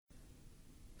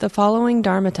The following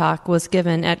Dharma talk was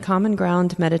given at Common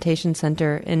Ground Meditation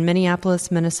Center in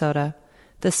Minneapolis, Minnesota.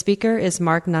 The speaker is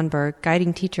Mark Nunberg,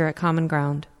 guiding teacher at Common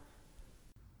Ground.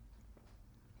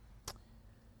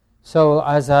 So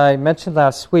as I mentioned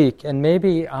last week, and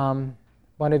maybe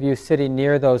one of you sitting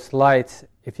near those lights,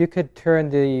 if you could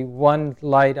turn the one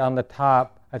light on the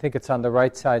top, I think it's on the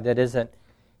right side that isn't,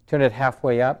 turn it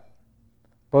halfway up.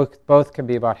 Both can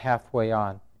be about halfway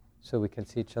on, so we can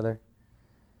see each other.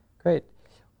 Great.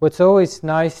 What's always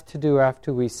nice to do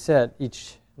after we sit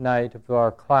each night of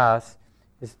our class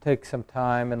is take some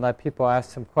time and let people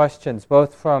ask some questions,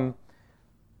 both from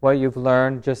what you've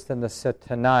learned just in the sit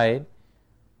tonight,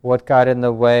 what got in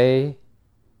the way,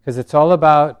 because it's all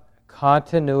about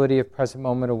continuity of present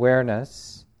moment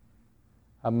awareness,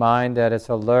 a mind that is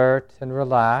alert and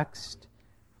relaxed.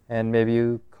 And maybe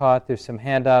you caught there's some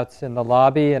handouts in the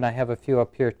lobby, and I have a few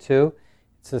up here too.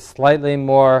 It's a slightly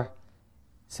more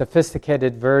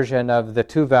sophisticated version of the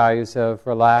two values of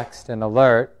relaxed and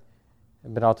alert,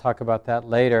 but I'll talk about that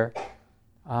later.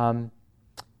 But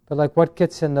like, what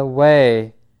gets in the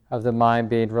way of the mind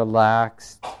being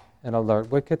relaxed and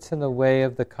alert? What gets in the way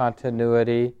of the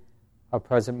continuity of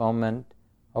present moment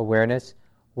awareness?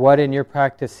 What in your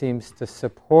practice seems to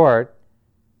support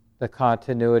the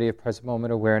continuity of present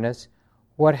moment awareness?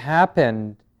 What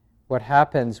happens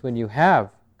when you have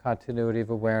continuity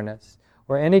of awareness?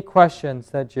 Or any questions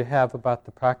that you have about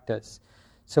the practice.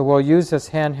 So we'll use this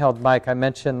handheld mic. I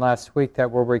mentioned last week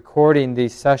that we're recording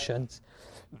these sessions.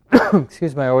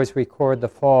 Excuse me, I always record the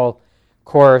fall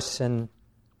course, and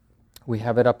we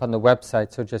have it up on the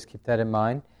website, so just keep that in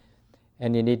mind.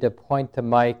 And you need to point the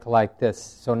mic like this,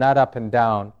 so not up and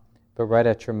down, but right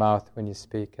at your mouth when you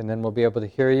speak. And then we'll be able to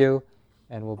hear you,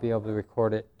 and we'll be able to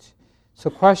record it. So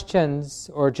questions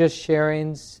or just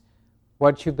sharings,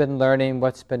 what you've been learning,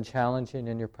 what's been challenging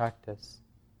in your practice.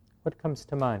 What comes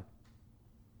to mind?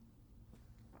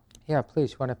 Yeah,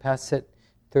 please, you want to pass it,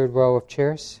 third row of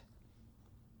chairs?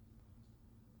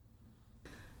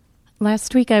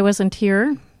 Last week I wasn't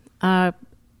here,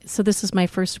 so this is my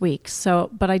first week.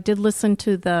 But I did listen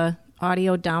to the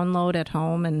audio download at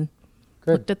home and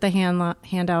looked at the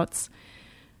handouts.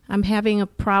 I'm having a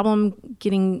problem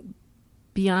getting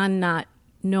beyond not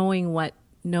knowing what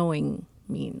knowing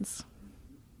means.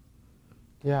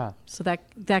 Yeah. So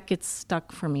that gets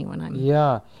stuck for me when I'm...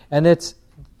 Yeah, and it's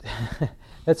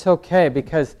okay,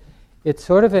 because it's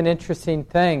sort of an interesting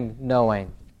thing,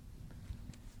 knowing.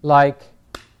 Like,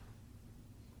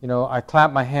 I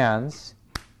clap my hands,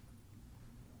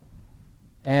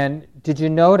 and did you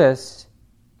notice,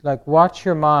 watch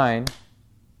your mind.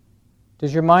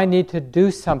 Does your mind need to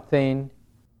do something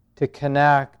to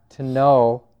connect, to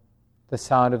know the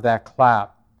sound of that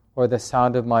clap, or the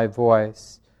sound of my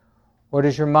voice? Or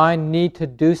does your mind need to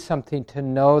do something to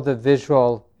know the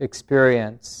visual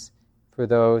experience, for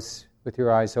those with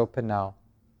your eyes open now?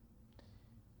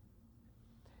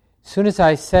 As soon as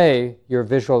I say your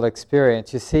visual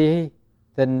experience, you see,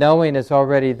 the knowing is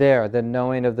already there, the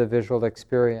knowing of the visual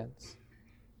experience.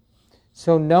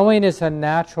 So knowing is a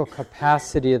natural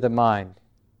capacity of the mind.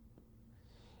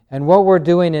 And what we're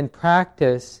doing in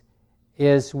practice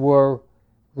is we're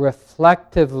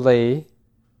reflectively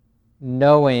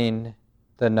knowing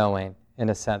the knowing, in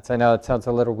a sense. I know it sounds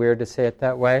a little weird to say it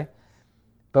that way,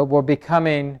 but we're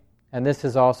becoming, and this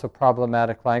is also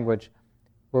problematic language,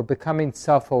 we're becoming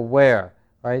self-aware,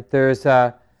 right? There's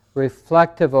a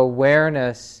reflective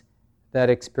awareness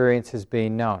that experience is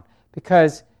being known.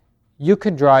 Because you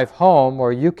can drive home,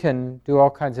 or you can do all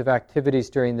kinds of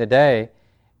activities during the day,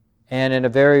 and in a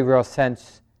very real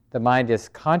sense, the mind is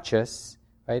conscious,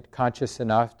 right? Conscious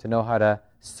enough to know how to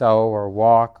sew or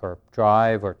walk or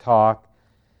drive or talk,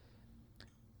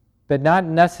 but not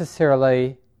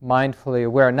necessarily mindfully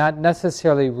aware, not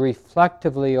necessarily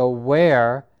reflectively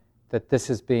aware that this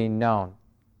is being known.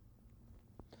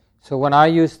 So when I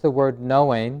use the word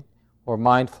knowing or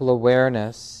mindful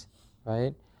awareness,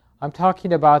 right, I'm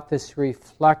talking about this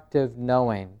reflective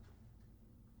knowing.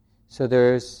 So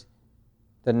there's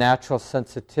the natural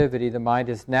sensitivity. The mind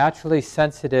is naturally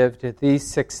sensitive to these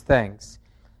 6 things.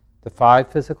 The 5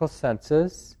 physical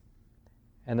senses,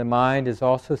 and the mind is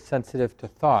also sensitive to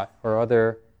thought or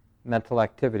other mental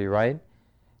activity, right?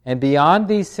 And beyond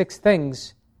these 6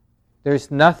 things,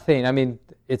 there's nothing.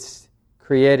 It's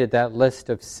created that list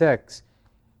of 6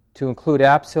 to include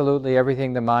absolutely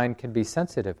everything the mind can be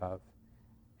sensitive of.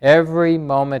 Every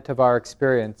moment of our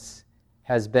experience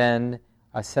has been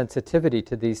a sensitivity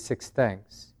to these 6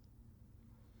 things.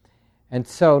 And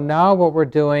so now what we're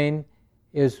doing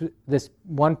is this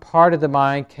one part of the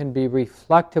mind can be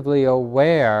reflectively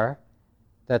aware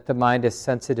that the mind is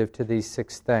sensitive to these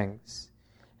 6 things.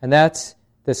 And that's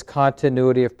this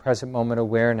continuity of present moment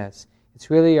awareness. It's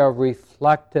really a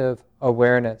reflective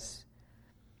awareness.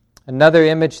 Another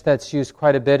image that's used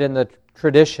quite a bit in the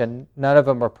tradition, none of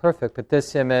them are perfect, but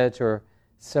this image or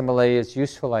simile is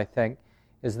useful, I think,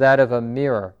 is that of a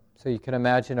mirror. So you can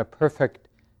imagine a perfect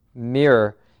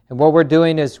mirror. And what we're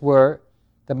doing is the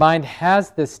mind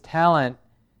has this talent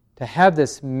to have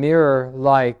this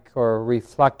mirror-like or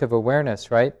reflective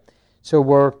awareness, right? So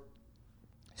we're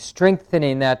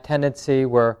strengthening that tendency,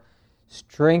 we're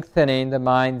strengthening the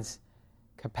mind's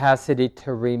capacity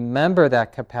to remember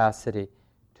that capacity,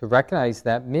 to recognize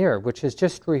that mirror, which is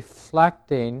just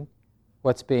reflecting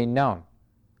what's being known.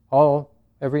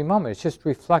 Every moment, it's just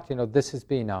reflecting, this is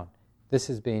being known, this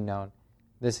is being known,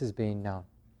 this is being known,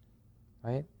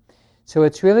 right? So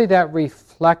it's really that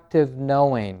reflective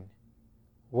knowing.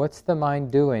 What's the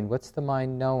mind doing? What's the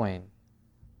mind knowing?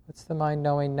 What's the mind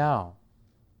knowing now?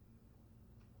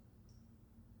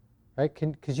 Right?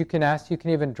 Because you can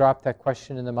even drop that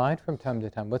question in the mind from time to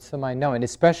time. What's the mind knowing?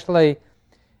 Especially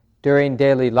during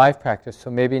daily life practice. So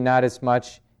maybe not as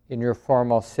much in your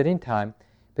formal sitting time,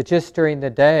 but just during the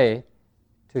day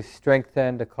to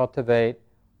strengthen, to cultivate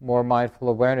more mindful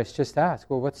awareness. Just ask,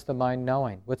 what's the mind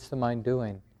knowing? What's the mind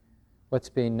doing? What's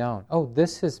being known?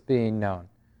 This is being known.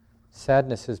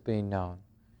 Sadness is being known.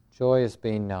 Joy is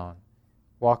being known.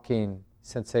 Walking,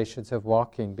 sensations of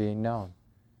walking being known.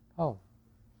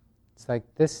 It's like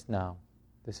this now.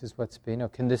 This is what's being known.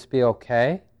 Can this be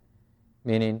okay?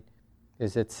 Meaning,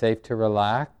 is it safe to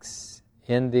relax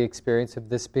in the experience of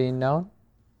this being known?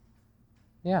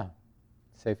 Yeah,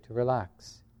 safe to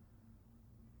relax.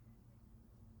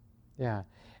 Yeah,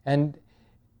 and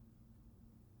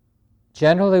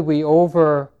generally we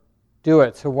overdo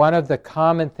it. So one of the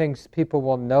common things people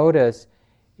will notice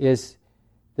is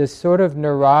this sort of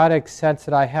neurotic sense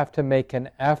that I have to make an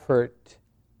effort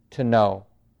to know,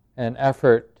 an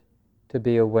effort to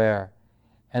be aware.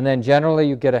 And then generally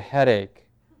you get a headache,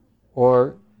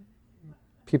 or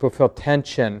people feel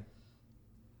tension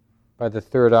by the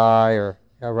third eye or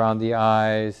around the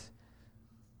eyes,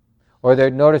 or they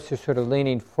notice they're sort of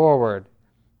leaning forward.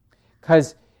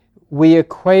 Because we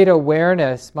equate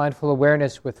awareness, mindful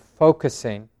awareness, with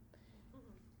focusing.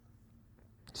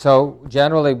 So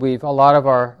generally, a lot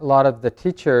of the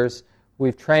teachers,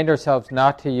 we've trained ourselves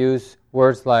not to use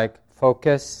words like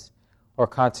focus or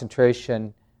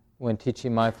concentration when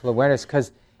teaching mindful awareness,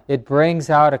 because it brings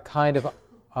out a kind of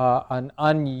an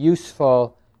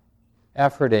unuseful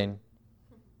efforting.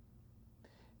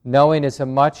 Knowing is a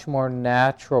much more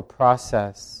natural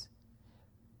process.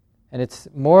 And it's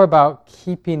more about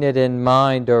keeping it in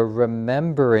mind or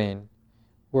remembering.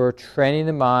 We're training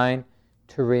the mind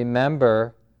to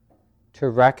remember, to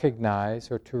recognize,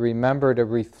 or to remember to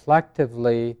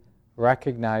reflectively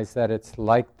recognize that it's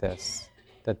like this,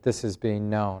 that this is being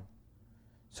known.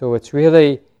 So it's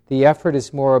really, the effort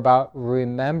is more about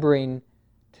remembering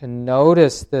to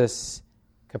notice this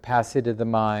capacity of the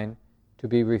mind to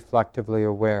be reflectively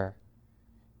aware.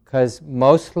 Because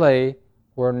mostly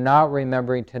we're not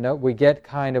remembering to know. We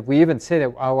even say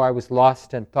that, I was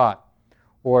lost in thought.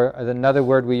 Or another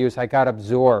word we use, I got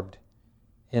absorbed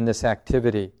in this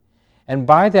activity. And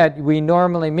by that, we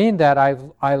normally mean that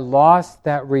I lost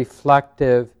that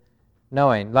reflective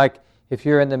knowing. Like if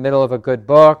you're in the middle of a good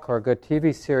book or a good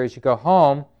TV series, you go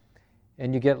home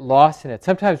and you get lost in it.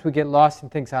 Sometimes we get lost in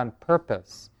things on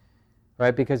purpose,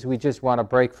 right? Because we just want a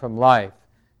break from life.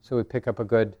 So we pick up a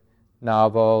good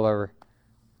novel or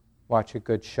watch a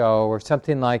good show or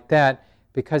something like that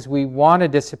because we want to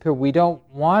disappear. We don't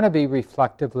want to be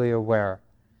reflectively aware.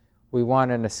 We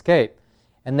want an escape.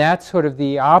 And that's sort of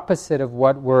the opposite of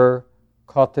what we're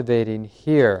cultivating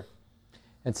here.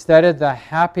 Instead of the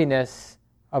happiness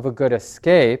of a good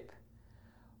escape,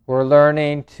 we're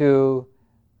learning to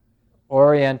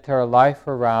orient our life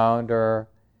around or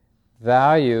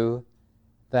value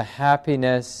the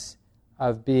happiness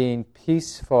of being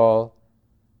peaceful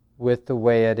with the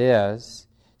way it is.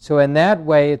 So in that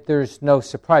way, there's no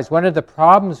surprise. One of the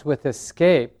problems with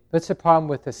escape, what's the problem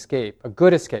with escape? A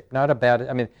good escape, not a bad.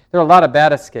 There are a lot of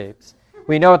bad escapes.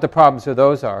 We know what the problems with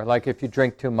those are, like if you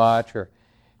drink too much or,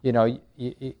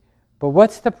 but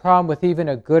what's the problem with even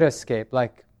a good escape,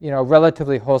 like, a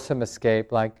relatively wholesome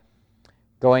escape, like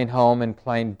going home and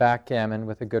playing backgammon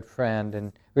with a good friend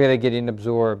and really getting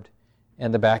absorbed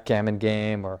in the backgammon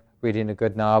game or reading a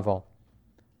good novel?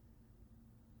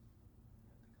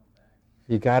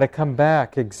 You got to come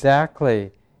back,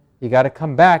 exactly. You got to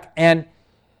come back. And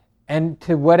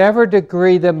to whatever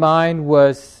degree the mind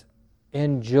was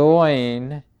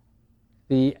enjoying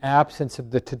the absence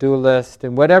of the to-do list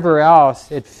and whatever else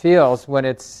it feels when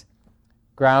it's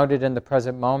grounded in the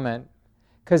present moment.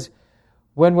 Because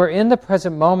when we're in the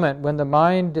present moment, when the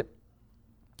mind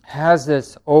has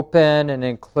this open and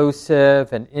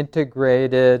inclusive and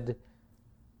integrated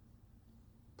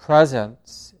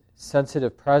presence,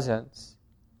 sensitive presence,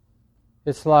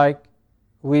 it's like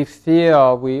we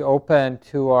open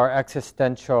to our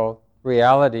existential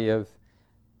reality of,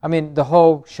 the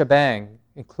whole shebang,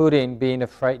 including being a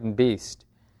frightened beast,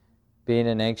 being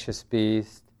an anxious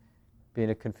beast,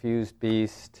 being a confused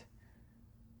beast,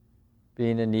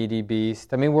 being a needy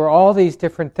beast. We're all these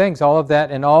different things, all of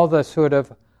that, and all the sort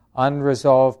of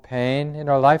unresolved pain in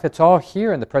our life. It's all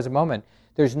here in the present moment.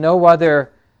 There's no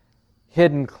other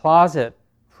hidden closet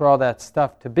for all that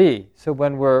stuff to be. So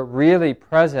when we're really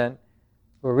present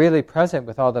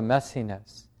with all the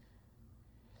messiness.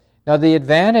 Now, the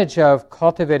advantage of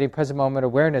cultivating present moment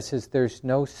awareness is there's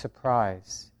no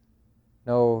surprise,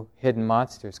 no hidden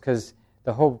monsters, because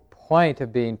the whole point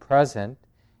of being present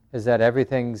is that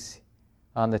everything's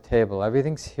on the table,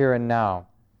 everything's here and now.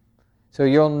 So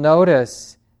you'll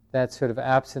notice that sort of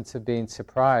absence of being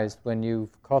surprised when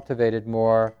you've cultivated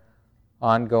more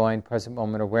ongoing present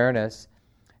moment awareness.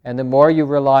 And the more you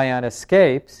rely on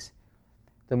escapes,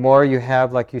 the more you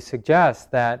have, like you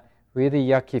suggest, that really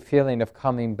yucky feeling of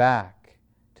coming back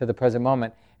to the present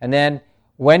moment. And then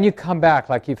when you come back,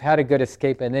 like you've had a good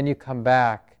escape, and then you come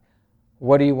back,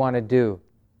 what do you want to do?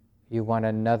 You want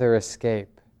another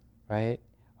escape, right?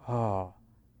 Oh,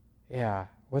 yeah,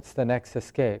 what's the next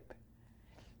escape?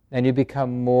 And you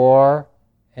become more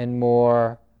and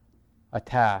more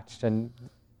attached. And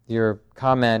your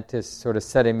comment is sort of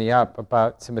setting me up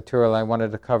about some material I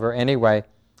wanted to cover anyway.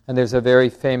 And there's a very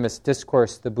famous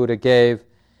discourse the Buddha gave,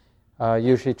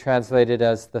 usually translated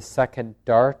as the second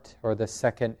dart or the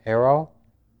second arrow.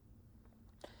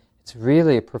 It's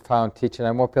really a profound teaching.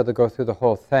 I won't be able to go through the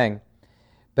whole thing.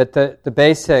 But the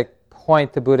basic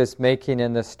point the Buddha is making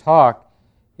in this talk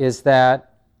is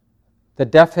that the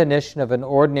definition of an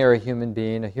ordinary human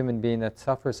being, a human being that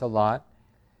suffers a lot,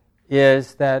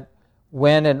 is that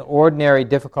when an ordinary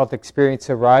difficult experience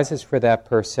arises for that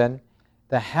person,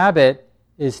 the habit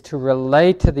is to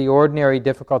relate to the ordinary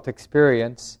difficult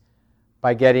experience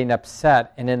by getting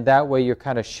upset, and in that way you're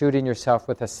kind of shooting yourself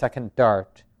with a second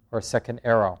dart or a second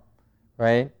arrow,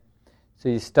 right? So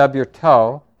you stub your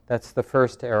toe, that's the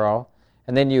first arrow,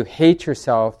 and then you hate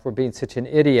yourself for being such an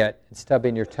idiot and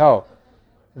stubbing your toe.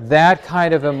 That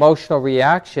kind of emotional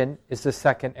reaction is the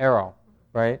second arrow,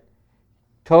 right?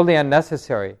 Totally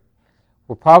unnecessary.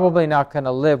 We're probably not going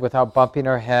to live without bumping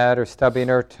our head or stubbing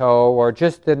our toe or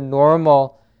just the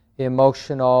normal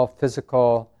emotional,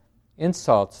 physical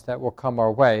insults that will come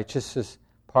our way. It's just as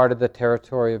part of the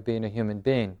territory of being a human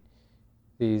being,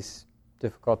 these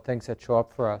difficult things that show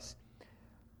up for us.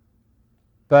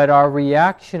 But our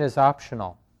reaction is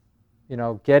optional.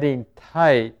 Getting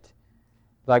tight,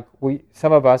 like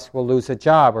some of us will lose a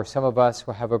job, or some of us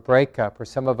will have a breakup, or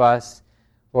some of us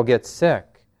will get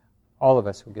sick. All of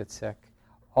us will get sick.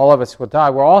 All of us will die.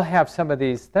 We'll all have some of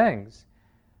these things.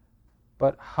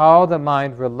 But how the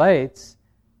mind relates,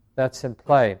 that's in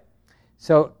play.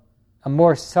 So a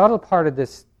more subtle part of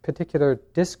this particular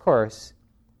discourse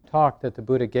talk that the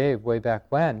Buddha gave way back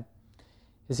when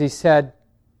is he said,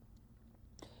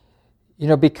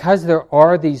 because there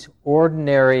are these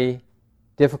ordinary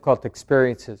difficult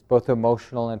experiences, both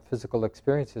emotional and physical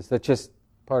experiences, that's just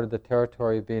part of the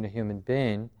territory of being a human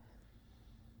being.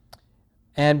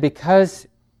 And because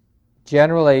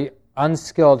generally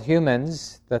unskilled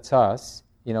humans, that's us,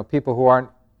 people who aren't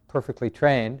perfectly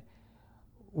trained,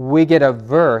 we get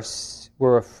averse,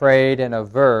 we're afraid and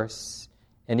averse,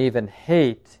 and even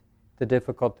hate the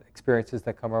difficult experiences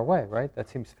that come our way, right? That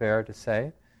seems fair to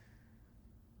say.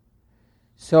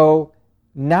 So,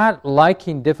 not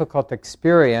liking difficult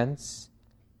experience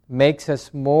makes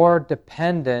us more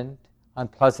dependent on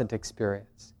pleasant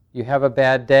experience. You have a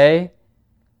bad day,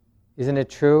 isn't it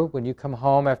true? When you come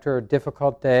home after a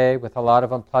difficult day with a lot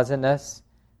of unpleasantness,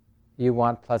 you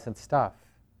want pleasant stuff.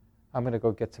 I'm going to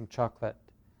go get some chocolate.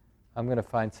 I'm going to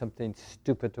find something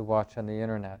stupid to watch on the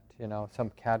internet, some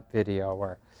cat video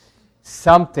or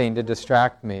something to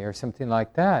distract me or something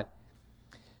like that.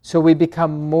 So we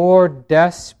become more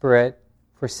desperate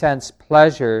for sense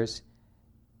pleasures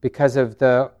because of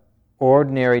the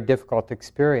ordinary difficult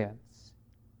experience.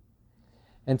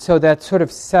 And so that sort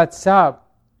of sets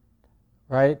up,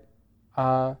 right,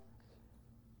 a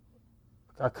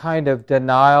kind of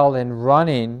denial and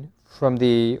running from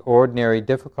the ordinary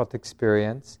difficult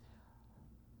experience,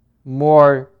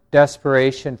 more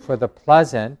desperation for the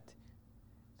pleasant.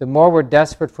 The more we're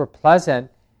desperate for pleasant,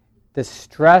 the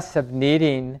stress of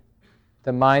needing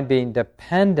the mind being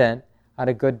dependent on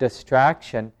a good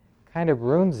distraction kind of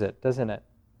ruins it, doesn't it?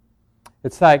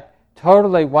 It's like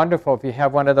totally wonderful if you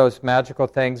have one of those magical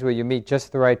things where you meet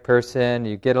just the right person,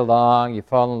 you get along, you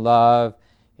fall in love,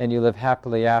 and you live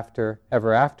happily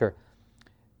ever after.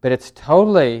 But it's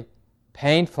totally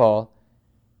painful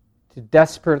to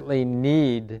desperately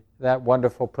need that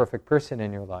wonderful, perfect person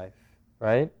in your life,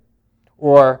 right?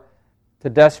 Or to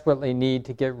desperately need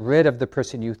to get rid of the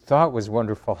person you thought was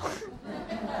wonderful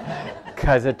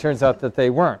because it turns out that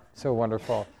they weren't so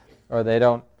wonderful, or they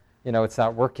don't, it's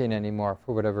not working anymore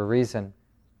for whatever reason.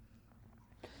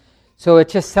 So it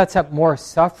just sets up more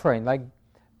suffering, like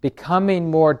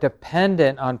becoming more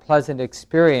dependent on pleasant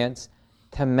experience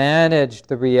to manage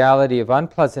the reality of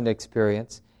unpleasant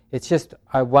experience. It's just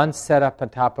one setup on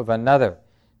top of another.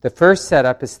 The first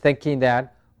setup is thinking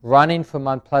that running from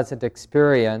unpleasant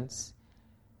experience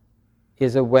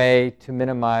is a way to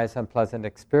minimize unpleasant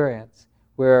experience,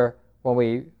 where when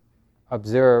we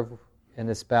observe in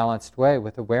this balanced way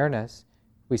with awareness,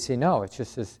 we see, no, it's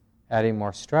just is adding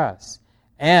more stress.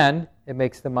 And it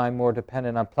makes the mind more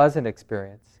dependent on pleasant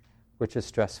experience, which is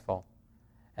stressful,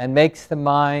 and makes the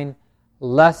mind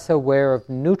less aware of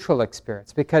neutral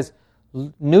experience, because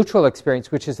neutral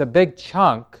experience, which is a big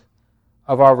chunk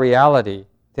of our reality,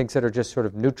 things that are just sort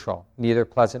of neutral, neither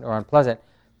pleasant or unpleasant,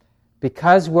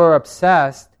 because we're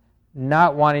obsessed,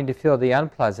 not wanting to feel the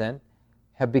unpleasant,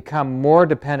 have become more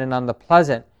dependent on the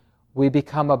pleasant, we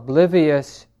become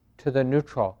oblivious to the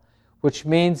neutral, which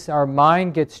means our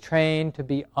mind gets trained to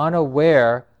be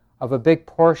unaware of a big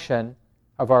portion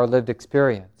of our lived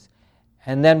experience.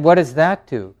 And then what does that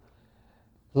do?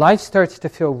 Life starts to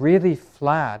feel really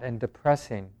flat and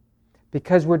depressing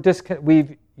because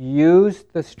we've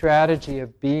used the strategy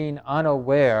of being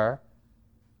unaware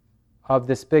of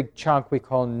this big chunk we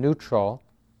call neutral,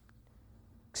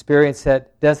 experience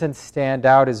that doesn't stand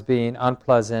out as being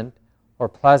unpleasant or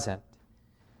pleasant.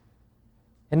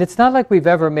 And it's not like we've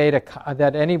ever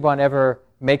that anyone ever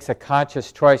makes a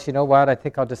conscious choice, you know what, I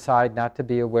think I'll decide not to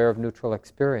be aware of neutral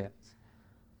experience.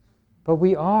 But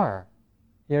we are.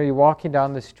 You're walking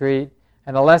down the street,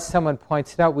 and unless someone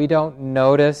points it out, we don't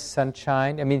notice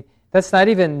sunshine. I mean, that's not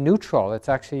even neutral. It's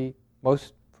actually,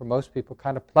 for most people,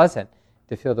 kind of pleasant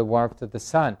to feel the warmth of the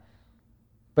sun.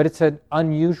 But it's an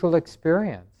unusual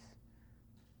experience.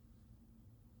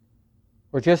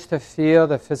 Or just to feel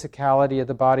the physicality of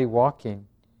the body walking.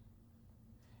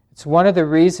 It's one of the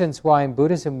reasons why in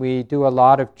Buddhism we do a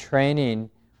lot of training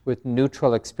with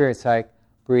neutral experience, like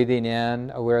breathing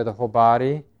in, aware of the whole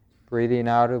body, breathing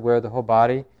out, aware of the whole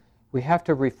body. We have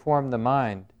to reform the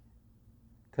mind,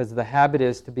 because the habit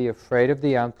is to be afraid of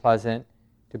the unpleasant,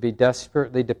 to be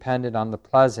desperately dependent on the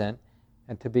pleasant,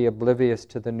 and to be oblivious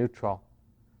to the neutral.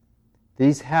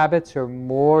 These habits are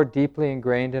more deeply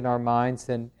ingrained in our minds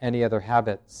than any other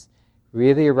habits,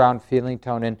 really around feeling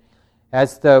tone. And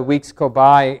as the weeks go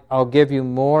by, I'll give you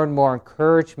more and more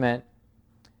encouragement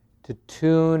to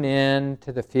tune in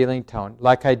to the feeling tone,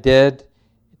 like I did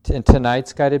in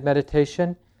tonight's guided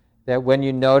meditation, that when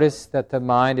you notice that the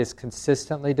mind is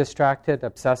consistently distracted,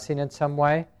 obsessing in some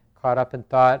way, caught up in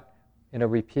thought in a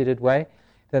repeated way,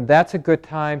 then that's a good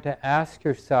time to ask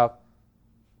yourself,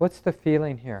 what's the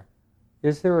feeling here?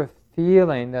 Is there a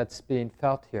feeling that's being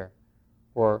felt here,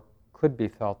 or could be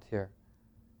felt here?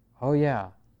 Oh yeah,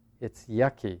 it's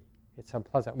yucky, it's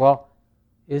unpleasant. Well,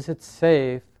 is it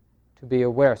safe to be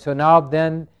aware? So now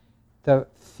then the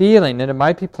feeling, and it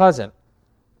might be pleasant,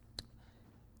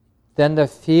 then the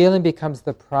feeling becomes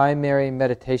the primary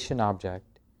meditation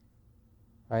object,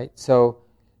 right? So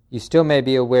you still may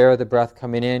be aware of the breath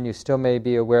coming in, you still may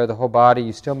be aware of the whole body,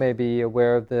 you still may be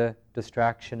aware of the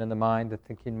distraction in the mind, the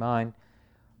thinking mind.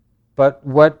 But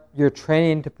what you're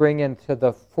training to bring into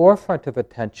the forefront of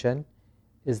attention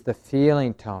is the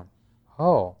feeling tone.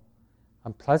 Oh,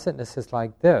 unpleasantness is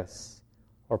like this,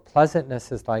 or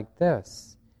pleasantness is like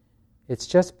this. It's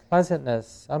just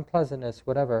pleasantness, unpleasantness,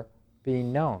 whatever,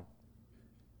 being known.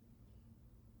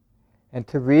 And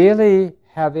to really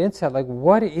have insight, like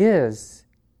what is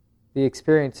the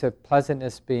experience of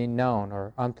pleasantness being known,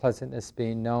 or unpleasantness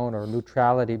being known, or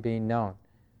neutrality being known?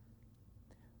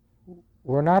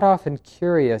 We're not often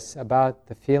curious about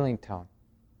the feeling tone.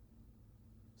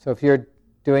 So if you're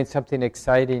doing something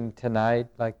exciting tonight,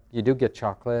 like you do get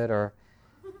chocolate, or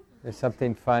there's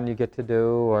something fun you get to do,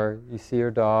 or you see your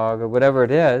dog, or whatever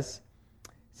it is,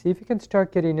 see if you can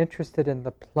start getting interested in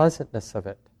the pleasantness of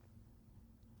it.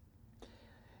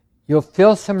 You'll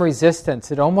feel some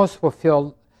resistance. It almost will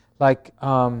feel like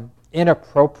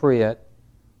inappropriate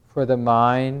for the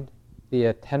mind, the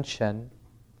attention,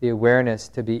 the awareness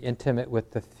to be intimate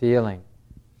with the feeling.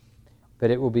 but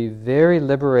it will be very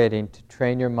liberating to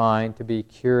train your mind to be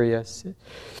curious,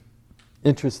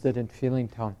 interested in feeling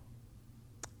tone.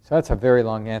 So that's a very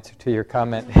long answer to your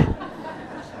comment.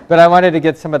 But I wanted to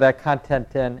get some of that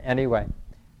content in anyway.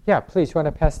 Yeah, please, you want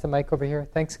to pass the mic over here?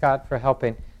 Thanks, Scott, for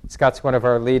helping. Scott's one of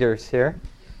our leaders here.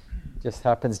 Just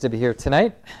happens to be here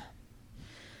tonight.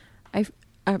 I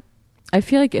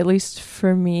feel like, at least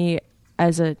for me,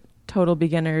 as a total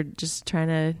beginner, just trying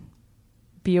to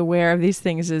be aware of these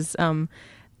things is,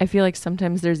 I feel like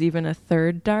sometimes there's even a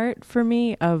third dart for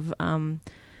me of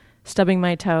stubbing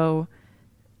my toe.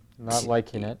 Not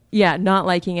liking it. Yeah, not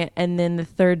liking it. And then the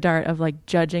third dart of like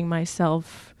judging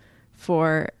myself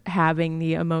for having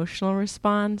the emotional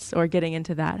response or getting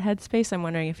into that headspace. I'm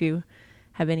wondering if you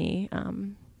have any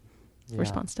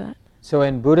response to that. So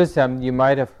in Buddhism, you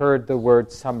might have heard the word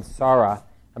samsara.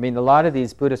 I mean, a lot of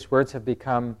these Buddhist words have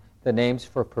become the names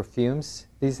for perfumes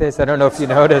these days. I don't know if you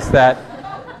noticed that.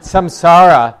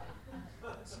 Samsara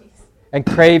and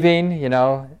craving,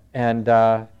 and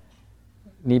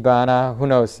nibbana. Who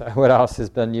knows what else has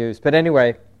been used. But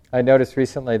anyway, I noticed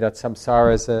recently that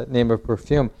samsara is a name of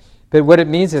perfume. But what it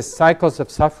means is cycles of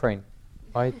suffering,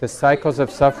 right? The cycles of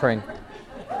suffering.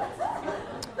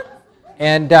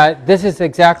 And this is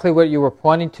exactly what you were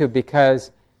pointing to,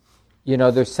 because,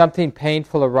 there's something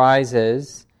painful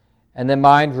arises, and the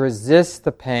mind resists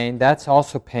the pain. That's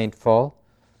also painful.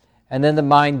 And then the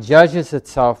mind judges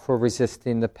itself for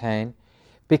resisting the pain,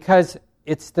 because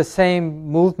it's the same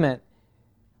movement.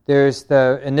 There's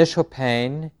the initial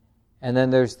pain, and then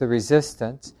there's the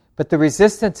resistance. But the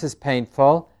resistance is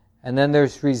painful, and then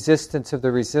there's resistance of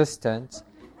the resistance,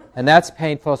 and that's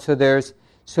painful.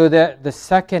 So that the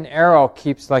second arrow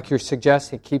keeps, like you're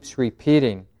suggesting, keeps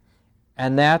repeating.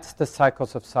 And that's the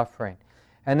cycles of suffering.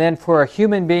 And then for a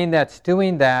human being that's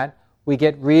doing that, we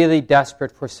get really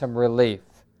desperate for some relief.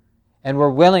 And we're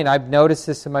willing, I've noticed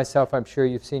this in myself, I'm sure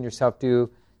you've seen yourself do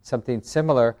something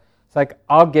similar. It's like,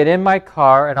 I'll get in my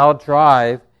car and I'll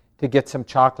drive to get some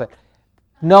chocolate,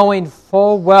 knowing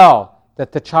full well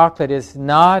that the chocolate is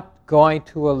not going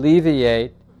to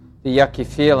alleviate the yucky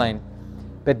feeling,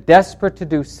 but desperate to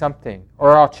do something.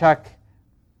 Or I'll check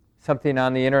something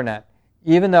on the internet,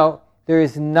 even though there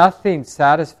is nothing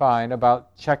satisfying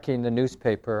about checking the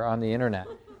newspaper on the internet,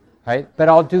 right? But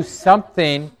I'll do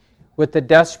something with the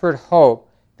desperate hope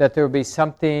that there will be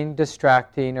something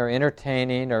distracting or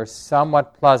entertaining or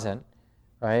somewhat pleasant,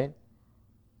 right?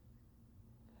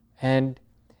 And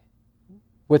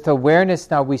with awareness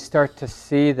now, we start to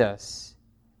see this.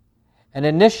 And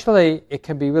initially, it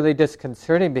can be really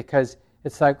disconcerting because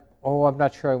it's like, oh, I'm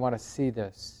not sure I want to see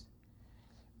this.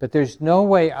 But there's no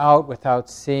way out without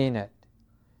seeing it.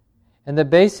 And the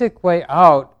basic way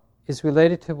out is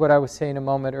related to what I was saying a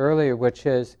moment earlier, which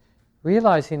is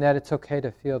realizing that it's okay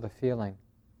to feel the feeling.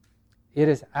 It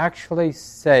is actually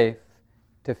safe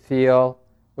to feel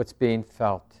what's being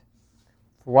felt.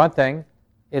 For one thing,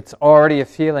 it's already a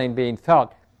feeling being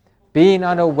felt. Being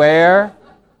unaware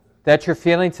that you're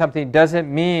feeling something doesn't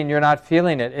mean you're not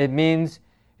feeling it. It means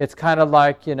it's kind of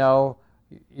like,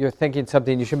 you're thinking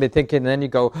something you shouldn't be thinking, and then you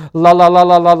go, la la la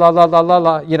la la la la la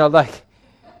la, like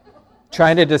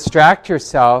trying to distract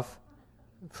yourself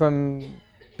from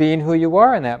being who you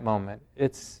are in that moment.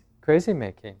 It's crazy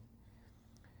making.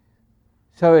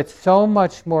 So it's so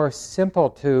much more simple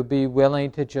to be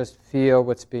willing to just feel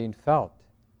what's being felt.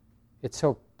 It's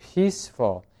so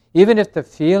peaceful. Even if the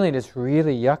feeling is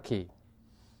really yucky,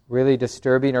 really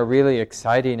disturbing, or really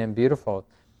exciting and beautiful.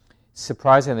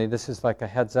 Surprisingly, this is like a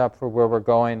heads up for where we're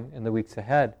going in the weeks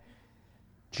ahead.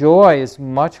 Joy is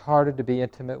much harder to be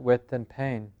intimate with than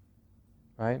pain,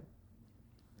 right?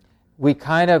 We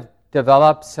kind of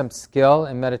develop some skill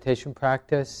in meditation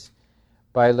practice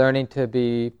by learning to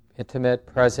be intimate,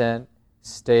 present,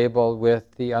 stable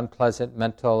with the unpleasant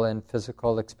mental and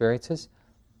physical experiences.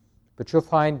 But you'll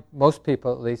find, most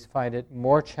people at least, find it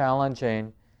more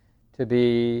challenging to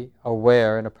be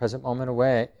aware in a present moment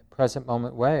way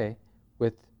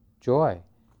with joy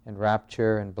and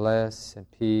rapture and bliss and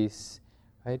peace,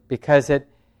 right? Because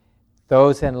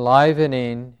those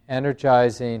enlivening,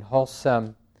 energizing,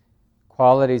 wholesome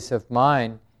qualities of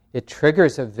mind, it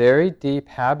triggers a very deep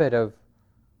habit of,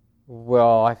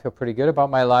 well, I feel pretty good about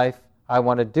my life, I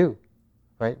want to do,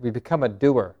 right? We become a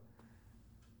doer.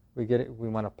 We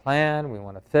want to plan, we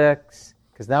want to fix,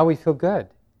 because now we feel good.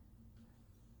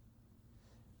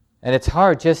 And it's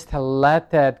hard just to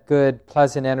let that good,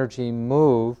 pleasant energy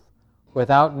move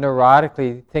without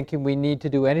neurotically thinking we need to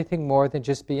do anything more than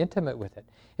just be intimate with it.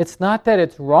 It's not that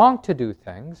it's wrong to do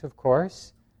things, of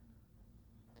course,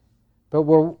 but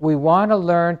we want to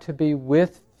learn to be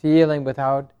with feeling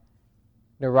without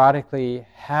neurotically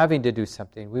having to do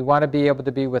something. We want to be able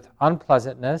to be with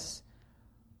unpleasantness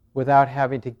without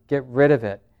having to get rid of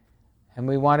it. And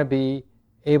we want to be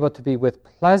able to be with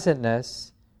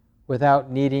pleasantness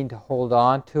without needing to hold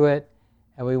on to it.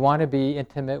 And we want to be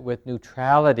intimate with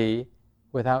neutrality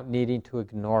without needing to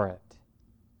ignore it.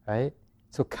 Right?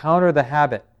 So counter the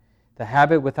habit. The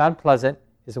habit with unpleasant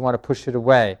is to want to push it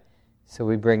away, so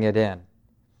we bring it in.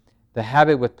 The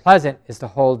habit with pleasant is to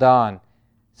hold on,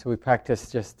 so we practice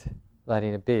just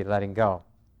letting it be, letting go.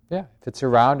 Yeah, if it's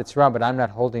around, but I'm not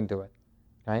holding to it.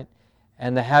 Right?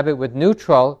 And the habit with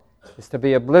neutral is to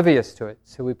be oblivious to it,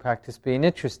 so we practice being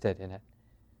interested in it.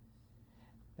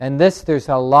 And there's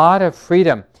a lot of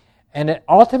freedom. And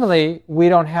ultimately, we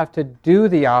don't have to do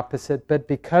the opposite, but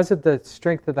because of the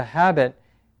strength of the habit,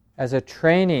 as a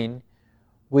training,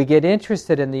 we get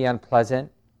interested in the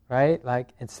unpleasant, right? Like,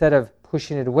 instead of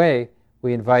pushing it away,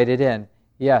 we invite it in.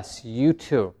 Yes, you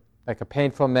too. Like a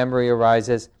painful memory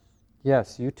arises,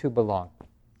 yes, you too belong.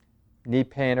 Knee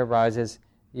pain arises,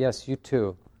 yes, you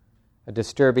too. A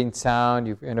disturbing sound,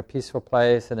 you're in a peaceful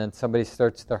place, and then somebody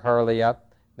starts to hurley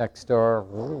up next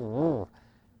door.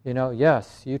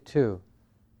 Yes, you too.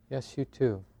 Yes, you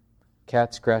too.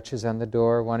 Cat scratches on the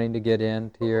door, wanting to get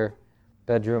into your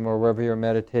bedroom or wherever you're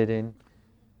meditating.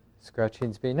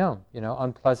 Scratchings be known.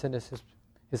 Unpleasantness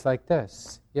is like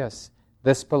this. Yes,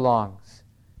 this belongs.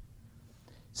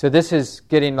 So this is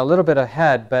getting a little bit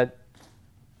ahead, but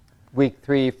week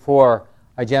 3, 4,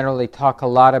 I generally talk a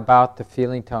lot about the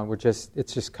feeling tone.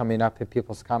 It's just coming up in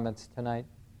people's comments tonight.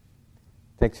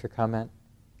 Thanks for comment.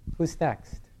 Who's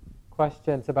next?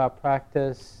 Questions about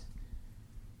practice?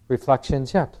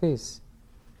 Reflections? Yeah, please.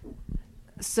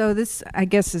 So this, I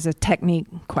guess, is a technique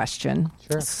question.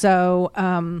 Sure. So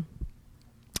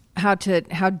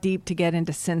how deep to get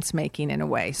into sense making in a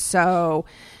way. So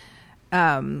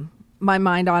my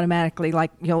mind automatically,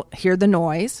 like, you'll hear the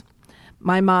noise.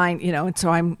 My mind, and so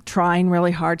I'm trying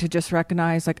really hard to just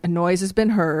recognize, like, a noise has been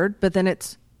heard, but then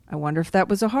it's, I wonder if that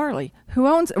was a Harley. Who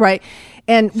owns it, right?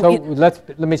 And so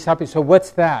let me stop you. So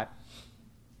what's that?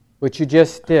 What you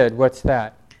just did, what's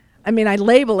that? I mean, I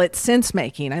label it sense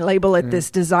making. I label it this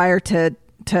desire to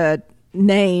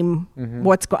name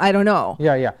I don't know.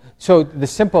 Yeah. So the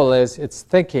simple is, it's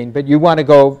thinking, but you want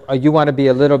to be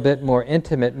a little bit more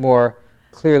intimate, more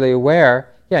clearly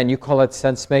aware. Yeah, and you call it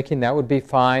sense making, that would be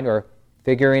fine, or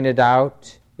figuring it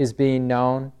out is being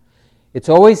known. It's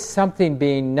always something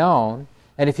being known,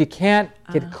 and if you can't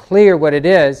get clear what it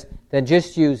is, then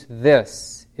just use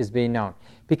this is being known.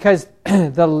 Because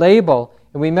the label,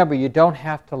 and remember, you don't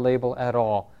have to label at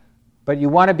all, but you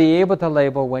want to be able to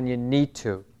label when you need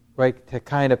to, right? To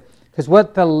kind of, because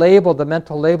what the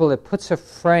mental label, it puts a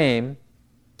frame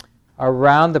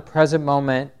around the present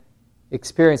moment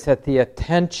experience that the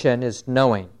attention is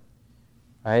knowing,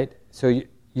 right? So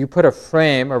you put a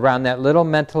frame around that little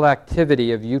mental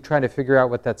activity of you trying to figure out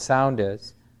what that sound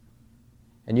is,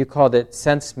 and you called it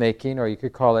sense making, or you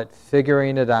could call it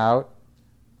figuring it out.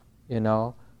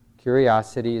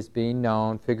 Curiosity is being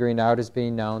known, figuring out is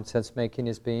being known, sense making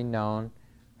is being known,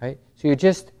 right? So you're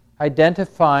just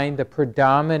identifying the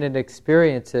predominant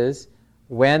experiences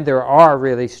when there are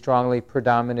really strongly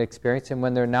predominant experiences, and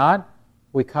when they're not,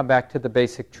 we come back to the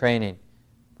basic training.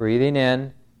 Breathing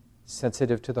in,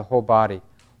 sensitive to the whole body.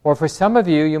 Or for some of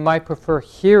you, you might prefer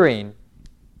hearing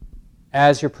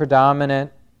as your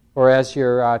predominant, or as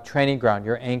your training ground,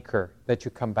 your anchor that you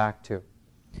come back to.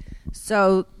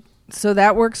 So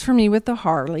that works for me with the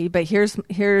Harley, but here's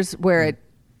where it,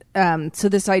 so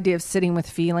this idea of sitting with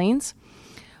feelings,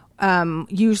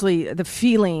 usually the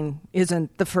feeling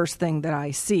isn't the first thing that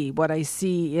I see. What I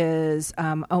see is,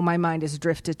 my mind has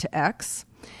drifted to X,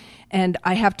 and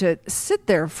I have to sit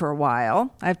there for a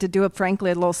while. I have to do,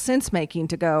 frankly, a little sense making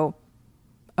to go,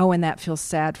 and that feels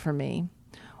sad for me,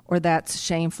 or that's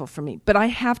shameful for me. But I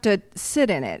have to sit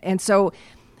in it. And so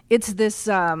it's this,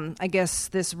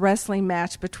 this wrestling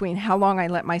match between how long I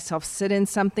let myself sit in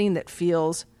something that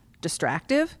feels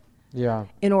distractive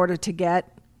in order to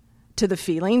get to the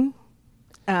feeling.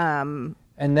 And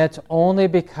that's only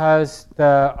because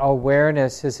the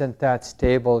awareness isn't that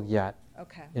stable yet.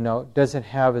 Okay. Doesn't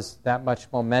have that much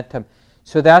momentum.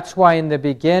 So that's why in the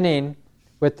beginning,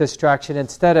 with distraction,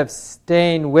 instead of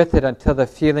staying with it until the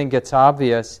feeling gets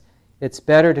obvious, it's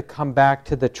better to come back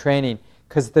to the training.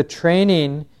 Because the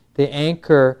training, the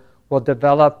anchor, will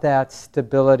develop that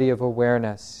stability of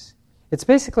awareness. It's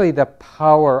basically the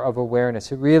power of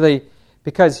awareness. It really,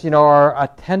 because our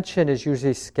attention is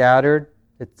usually scattered.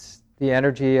 It's the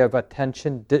energy of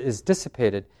attention is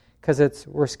dissipated because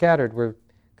we're scattered. We're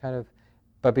kind of,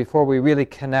 but before we really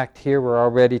connect here, we're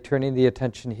already turning the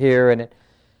attention here, and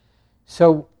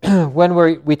So when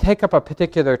we take up a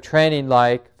particular training,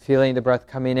 like feeling the breath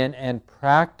coming in and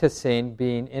practicing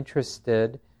being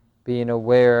interested, being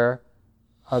aware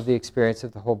of the experience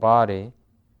of the whole body,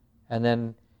 and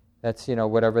then that's,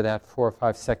 whatever that 4 or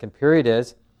 5 second period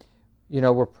is,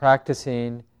 we're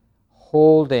practicing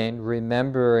holding,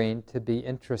 remembering to be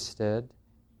interested,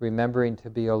 remembering to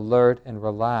be alert and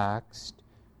relaxed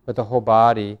with the whole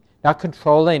body, not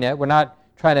controlling it. We're not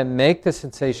trying to make the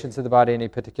sensations of the body any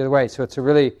particular way. So it's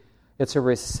a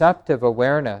receptive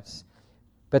awareness.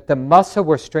 But the muscle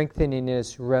we're strengthening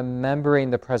is remembering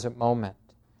the present moment.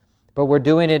 But we're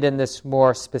doing it in this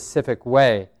more specific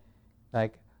way,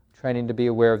 like training to be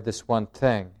aware of this one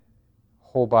thing,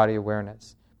 whole body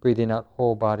awareness, breathing out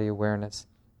whole body awareness.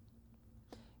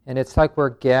 And it's like we're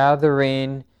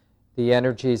gathering the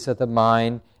energies of the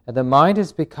mind, and the mind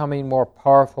is becoming more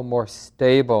powerful, more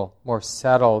stable, more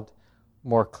settled,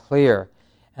 more clear.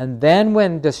 And then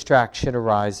when distraction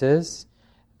arises,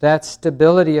 that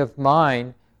stability of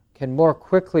mind can more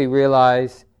quickly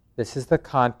realize this is the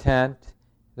content,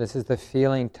 this is the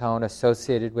feeling tone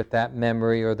associated with that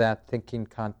memory or that thinking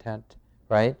content,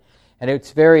 right? And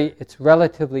it's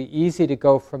relatively easy to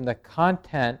go from the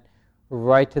content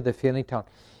right to the feeling tone.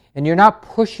 And you're not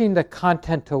pushing the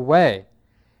content away.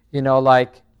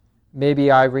 Like maybe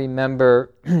I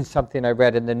remember something I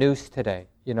read in the news today,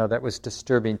 that was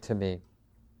disturbing to me.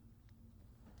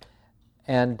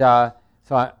 And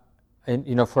for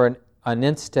an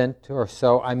instant or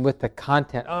so, I'm with the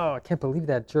content. Oh, I can't believe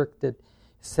that jerk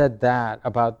said that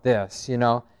about this,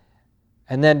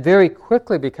 And then very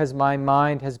quickly, because my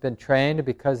mind has been trained,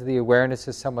 because the awareness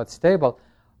is somewhat stable,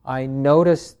 I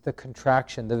notice the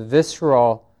contraction, the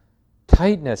visceral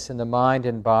tightness in the mind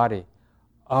and body.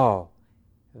 Oh,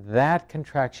 that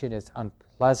contraction is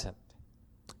unpleasant.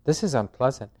 This is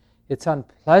unpleasant. It's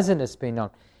unpleasantness being known.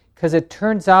 Because it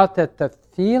turns out that the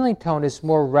feeling tone is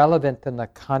more relevant than the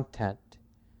content.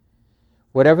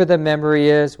 Whatever the memory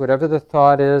is, whatever the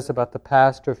thought is about the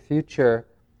past or future,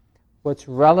 what's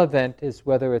relevant is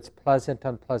whether it's pleasant,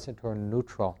 unpleasant, or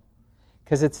neutral.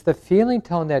 Because it's the feeling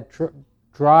tone that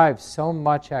drives so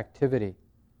much activity.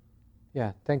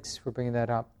 Yeah, thanks for bringing that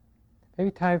up.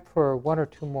 Maybe time for 1 or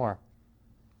 2 more.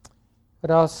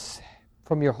 What else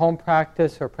from your home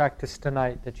practice or practice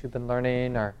tonight that you've been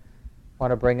learning or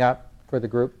want to bring up for the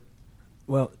group?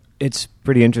 Well, it's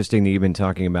pretty interesting that you've been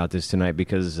talking about this tonight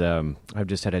because I've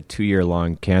just had a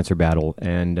 2-year-long cancer battle,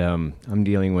 and I'm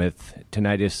dealing with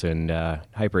tinnitus and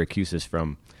hyperacusis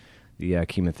from the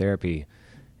chemotherapy.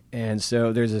 And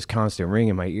so there's this constant ring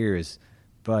in my ears.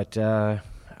 But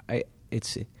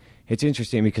it's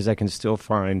interesting because I can still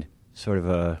find sort of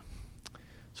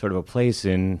a place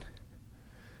in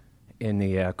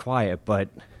the quiet, but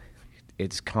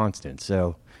it's constant.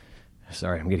 So,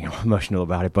 sorry, I'm getting emotional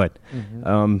about it, but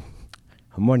I'm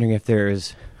wondering if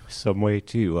there's some way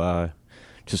to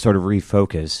sort of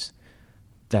refocus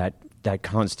that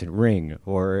constant ring,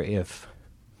 or if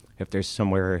there's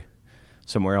somewhere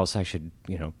else I should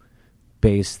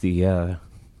base the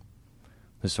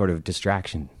sort of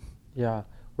distraction. Yeah.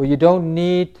 Well, you don't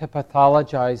need to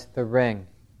pathologize the ring,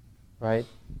 right?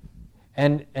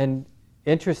 And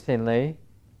interestingly,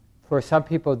 for some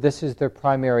people, this is their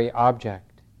primary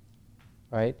object,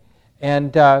 right?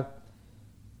 And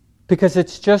because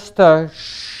it's just a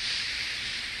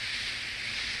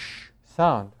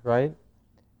sound, right?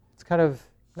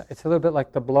 It's a little bit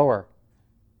like the blower.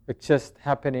 It's just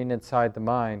happening inside the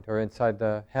mind or inside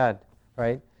the head,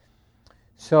 right?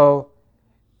 So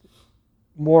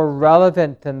more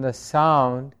relevant than the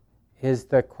sound is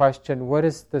the question, what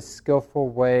is the skillful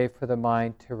way for the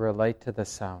mind to relate to the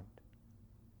sound?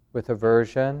 With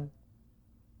aversion,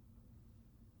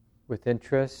 with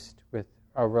interest, with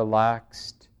a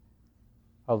relaxed,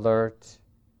 alert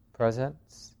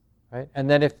presence, right? And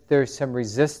then if there's some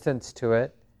resistance to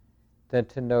it, then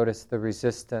to notice the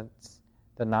resistance,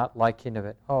 the not liking of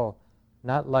it. Oh,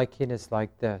 not liking is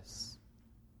like this.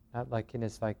 Not liking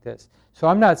is like this. So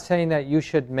I'm not saying that you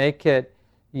should make it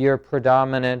your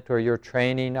predominant or your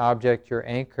training object, your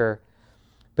anchor,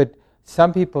 but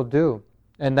some people do,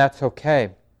 and that's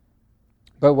okay.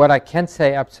 But what I can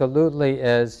say absolutely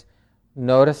is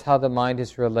notice how the mind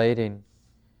is relating.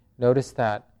 Notice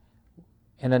that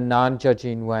in a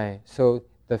non-judging way. So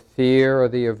the fear or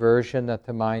the aversion that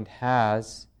the mind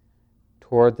has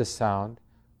toward the sound,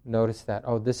 notice that.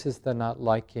 Oh, this is the not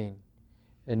liking.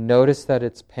 And notice that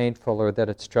it's painful or that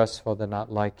it's stressful, the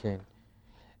not liking.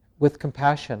 With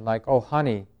compassion, like, oh,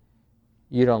 honey,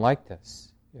 you don't like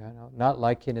this. Not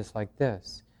liking is like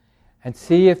this. And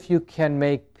see if you can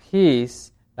make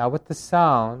peace, not with the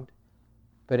sound,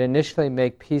 but initially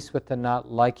make peace with the not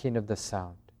liking of the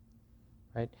sound,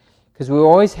 right? Because we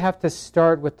always have to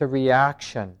start with the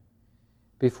reaction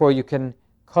before you can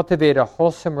cultivate a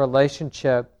wholesome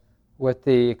relationship with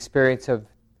the experience of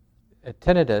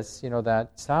tinnitus,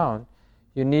 that sound.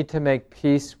 You need to make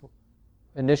peace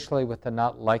initially with the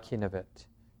not liking of it,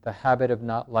 the habit of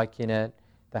not liking it,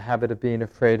 the habit of being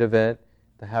afraid of it,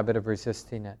 the habit of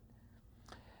resisting it.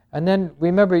 And then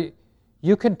remember,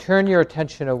 you can turn your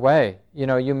attention away.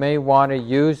 You may want to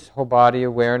use whole body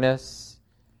awareness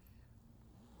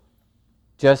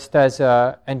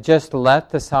and just let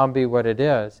the sound be what it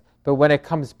is. But when it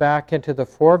comes back into the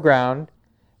foreground,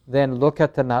 then look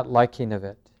at the not liking of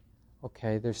it.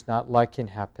 Okay, there's not liking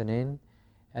happening,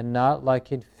 and not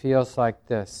liking feels like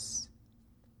this.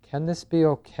 Can this be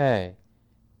okay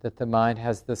that the mind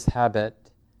has this habit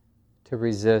to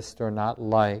resist or not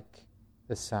like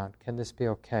the sound? Can this be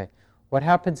okay? What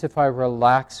happens if I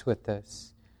relax with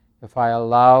this? If I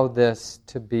allow this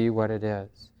to be what it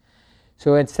is?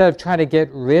 So instead of trying to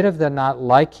get rid of the not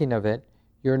liking of it,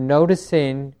 you're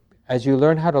noticing, as you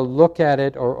learn how to look at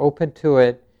it or open to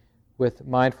it with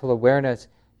mindful awareness,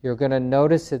 you're going to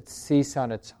notice it cease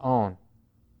on its own.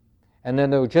 And then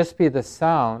there will just be the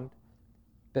sound,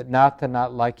 but not the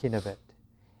not liking of it.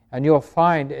 And you'll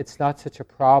find it's not such a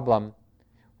problem.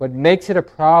 What makes it a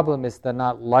problem is the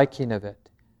not liking of it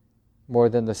more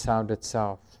than the sound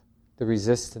itself, the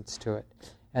resistance to it.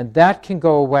 And that can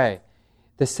go away.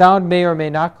 The sound may or may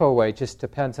not go away, just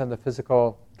depends on the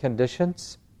physical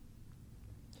conditions.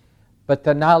 But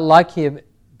the not liking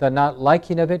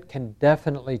of it can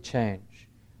definitely change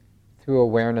through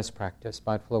awareness practice,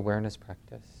 mindful awareness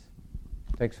practice.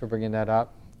 Thanks for bringing that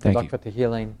up. Good luck with the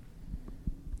healing.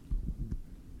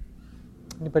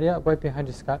 Anybody else? Right behind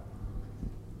you, Scott.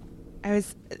 I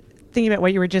was thinking about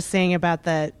what you were just saying about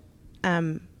the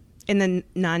in the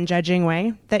non-judging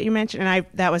way that you mentioned, and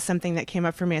that was something that came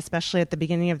up for me, especially at the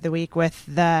beginning of the week with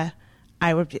I'd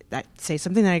say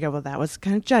something, and I go, well, that was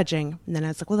kind of judging, and then I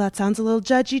was like, well, that sounds a little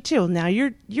judgy too. Now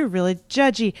you're really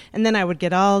judgy, and then I would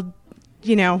get all,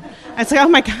 I was like, oh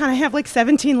my God, I have like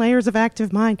 17 layers of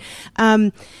active mind.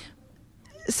 When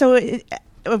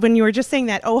you were just saying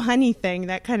that, oh honey thing,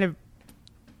 that kind of,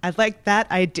 I like that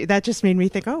idea. That just made me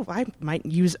think, oh, I might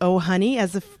use oh honey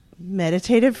as a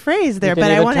meditative phrase there,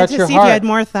 but I wanted to see if you had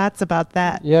more thoughts about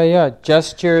that. Yeah.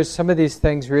 Gestures, some of these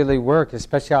things really work,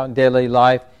 especially out in daily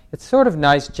life. It's sort of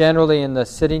nice generally in the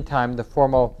sitting time, the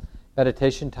formal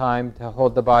meditation time, to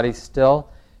hold the body still.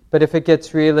 But if it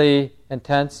gets really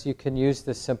intense, you can use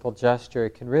this simple gesture.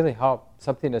 It can really help.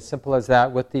 Something as simple as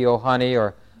that with the oh honey,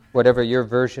 or whatever your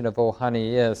version of oh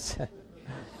honey is.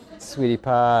 Sweetie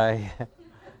pie,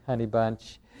 honey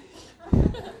bunch.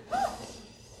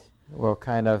 We'll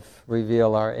kind of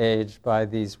reveal our age by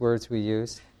these words we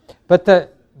use. But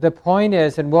the point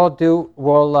is, and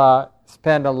we'll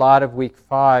spend a lot of week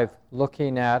 5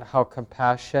 looking at how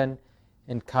compassion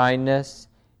and kindness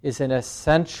is an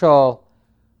essential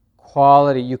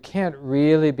quality. You can't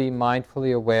really be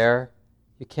mindfully aware.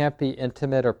 You can't be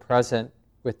intimate or present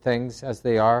with things as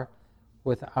they are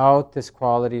without this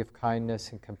quality of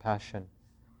kindness and compassion.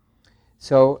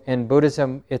 So in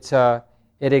Buddhism,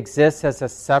 it exists as a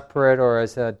separate or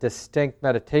as a distinct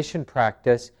meditation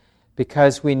practice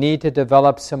because we need to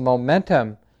develop some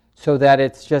momentum so that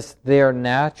it's just there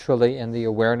naturally in the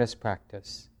awareness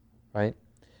practice, right?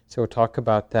 So we'll talk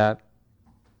about that.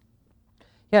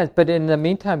 Yeah, but in the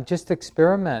meantime, just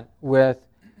experiment with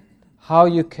how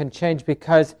you can change,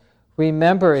 because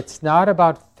remember, it's not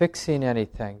about fixing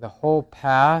anything. The whole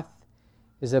path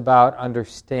is about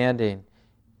understanding.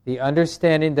 The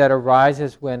understanding that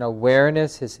arises when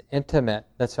awareness is intimate.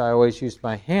 That's why I always use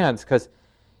my hands, because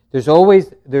there's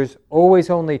always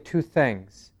only two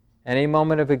things. Any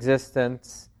moment of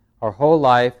existence, our whole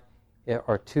life,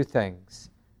 are two things.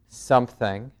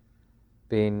 Something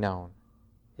being known.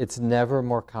 It's never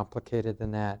more complicated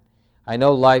than that. I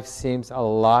know life seems a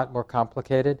lot more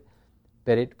complicated,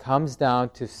 but it comes down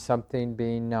to something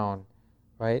being known,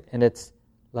 right? And it's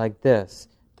like this.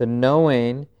 The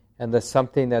knowing and the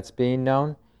something that's being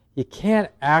known, you can't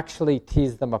actually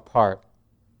tease them apart.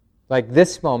 Like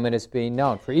this moment is being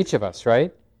known for each of us,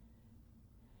 right?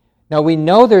 Now we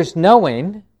know there's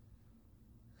knowing,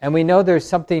 and we know there's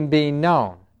something being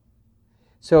known.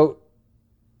 So,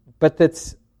 but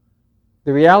the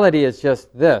reality is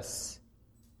just this.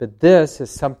 But this is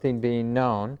something being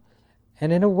known.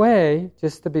 And in a way,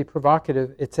 just to be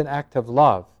provocative, it's an act of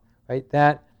love, right?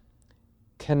 That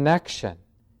connection,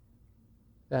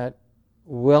 that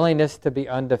willingness to be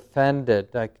undefended,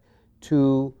 like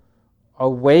to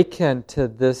awaken to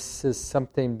this is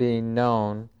something being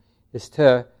known, is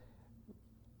to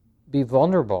be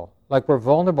vulnerable. Like we're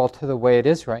vulnerable to the way it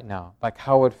is right now. Like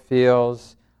how it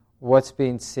feels, what's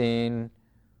being seen,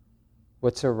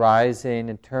 what's arising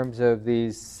in terms of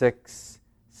these 6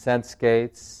 sense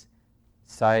gates: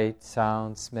 sight,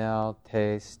 sound, smell,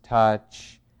 taste,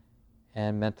 touch,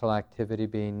 and mental activity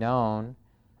being known.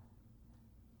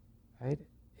 Right?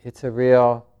 It's a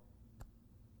real,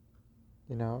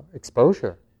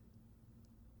 exposure.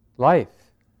 Life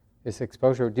is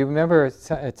exposure. Do you remember,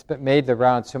 it's been made the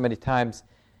round so many times,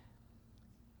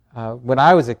 when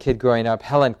I was a kid growing up,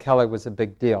 Helen Keller was a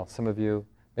big deal. Some of you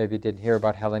maybe didn't hear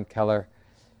about Helen Keller.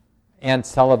 Ann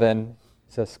Sullivan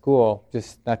is a school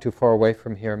just not too far away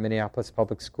from here, Minneapolis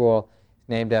Public School,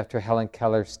 named after Helen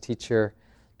Keller's teacher.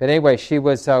 But anyway, she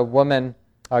was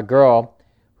a girl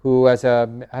who, as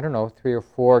 3 or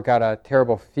 4, got a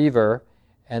terrible fever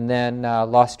and then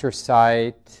lost her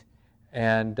sight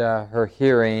and her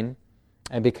hearing.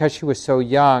 And because she was so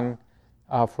young,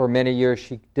 for many years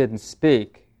she didn't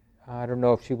speak. I don't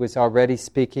know if she was already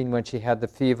speaking when she had the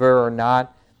fever or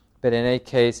not, but in any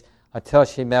case, until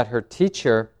she met her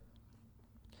teacher,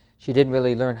 she didn't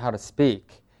really learn how to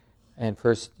speak. And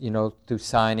first, through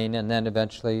signing, and then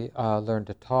eventually learned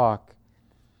to talk.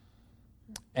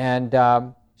 And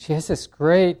she has this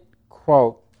great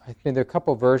quote. I think there are a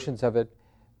couple versions of it,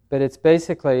 but it's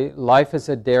basically, life is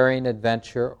a daring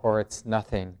adventure or it's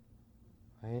nothing.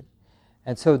 Right?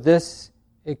 And so this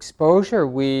exposure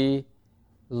we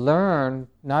learn,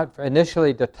 not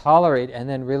initially to tolerate and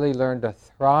then really learn to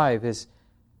thrive, is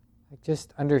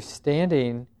just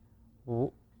understanding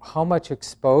how much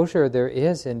exposure there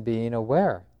is in being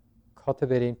aware,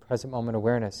 cultivating present moment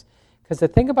awareness. Because the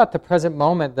thing about the present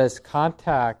moment, this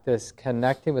contact, this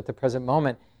connecting with the present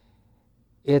moment,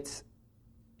 it's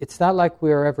not like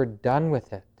we're ever done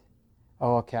with it.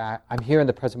 Oh, okay, I'm here in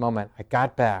the present moment. I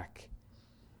got back.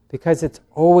 Because it's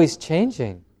always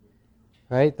changing,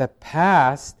 right? The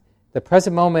past, the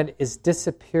present moment is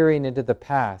disappearing into the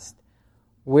past.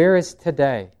 Where is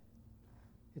today?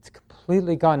 It's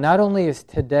completely gone. Not only is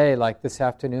today, like this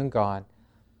afternoon, gone,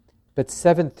 but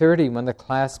 7:30 when the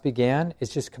class began is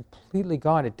just completely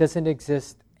gone. It doesn't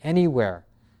exist anywhere.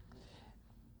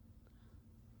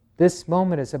 This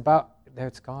moment is there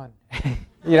it's gone.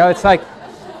 It's like,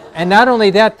 and not only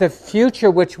that, the future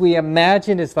which we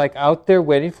imagine is like out there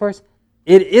waiting for us,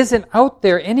 it isn't out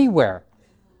there anywhere.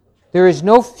 There is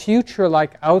no future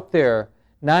like out there.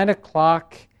 9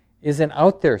 o'clock isn't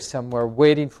out there somewhere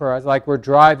waiting for us, like we're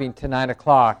driving to 9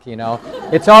 o'clock,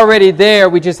 It's already there,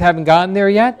 we just haven't gotten there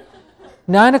yet.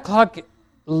 9 o'clock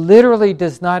literally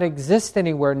does not exist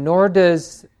anywhere, nor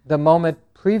does the moment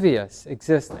previous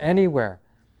exist anywhere.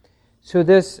 So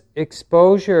this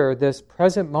exposure, this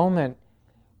present moment,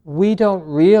 we don't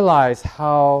realize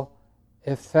how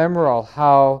ephemeral,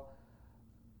 how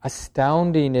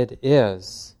astounding it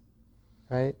is,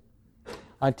 right?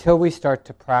 Until we start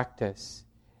to practice.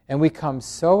 And we come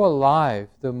so alive,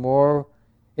 the more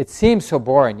it seems so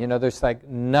boring. There's like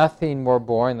nothing more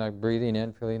boring like breathing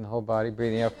in, feeling the whole body,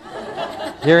 breathing out.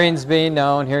 Hearing's being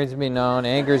known, anger's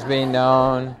being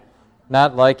known,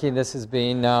 not liking this is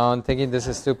being known, thinking this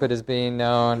is stupid is being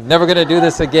known, never going to do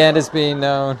this again is being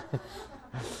known.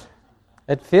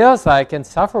 It feels like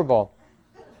insufferable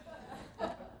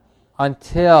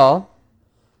until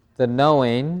the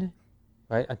knowing,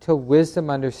 right? Until wisdom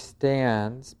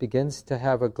understands, begins to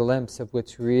have a glimpse of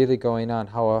what's really going on,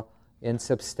 how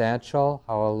insubstantial,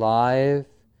 how alive,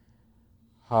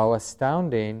 how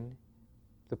astounding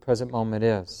the present moment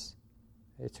is.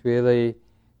 It's really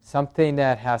something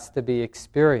that has to be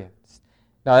experienced.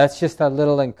 Now that's just a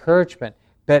little encouragement,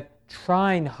 but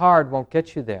trying hard won't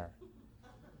get you there.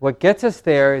 What gets us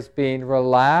there is being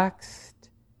relaxed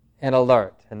and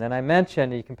alert. And then I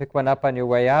mentioned, you can pick one up on your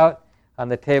way out, on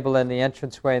the table in the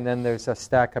entranceway, and then there's a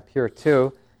stack up here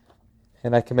too.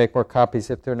 And I can make more copies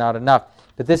if they're not enough.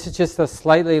 But this is just a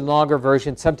slightly longer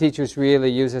version. Some teachers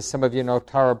really use this. Some of you know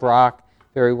Tara Brach,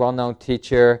 very well-known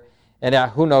teacher. And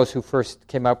who knows who first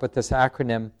came up with this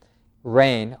acronym,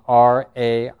 RAIN,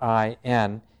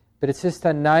 R-A-I-N. But it's just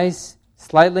a nice,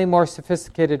 slightly more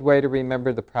sophisticated way to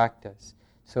remember the practice.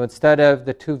 So instead of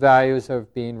the 2 values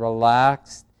of being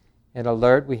relaxed and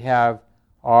alert, we have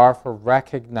R for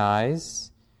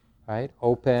recognize, right?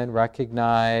 Open,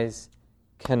 recognize,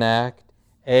 connect.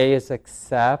 A is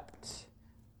accept,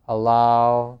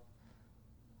 allow.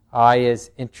 I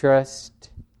is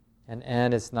interest, and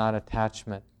N is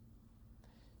non-attachment.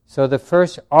 So the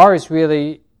first R is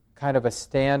really kind of a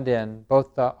stand-in,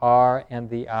 both the R and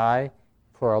the I,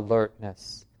 for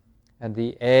alertness. And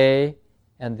the A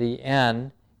and the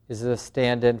N is a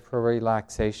stand-in for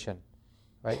relaxation.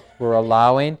 Right? We're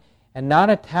allowing, And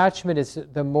non-attachment is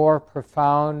the more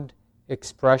profound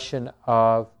expression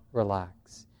of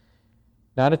relax.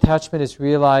 Non-attachment is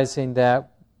realizing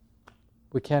that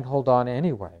we can't hold on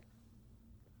anyway.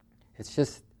 It's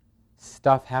just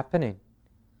stuff happening.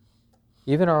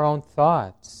 Even our own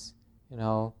thoughts,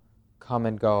 come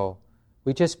and go.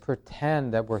 We just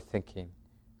pretend that we're thinking.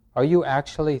 Are you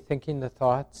actually thinking the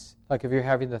thoughts? Like if you're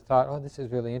having the thought, oh, this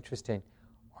is really interesting.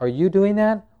 Are you doing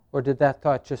that? Or did that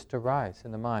thought just arise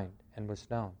in the mind and was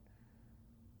known?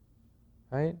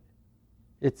 Right?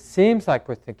 It seems like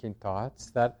we're thinking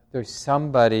thoughts, that there's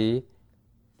somebody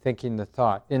thinking the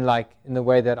thought, in the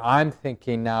way that I'm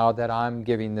thinking now that I'm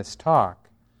giving this talk.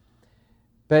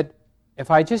 But if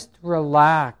I just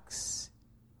relax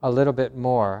a little bit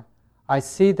more, I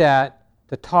see that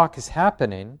the talk is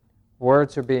happening,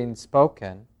 words are being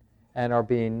spoken and are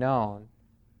being known.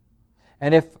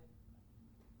 And if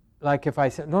I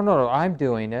say, no, I'm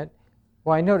doing it,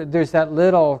 well, I know there's that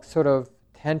little sort of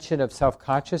tension of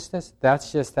self-consciousness.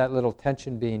 That's just that little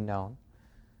tension being known.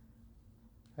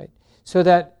 Right? So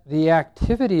that the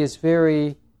activity is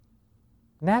very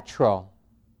natural.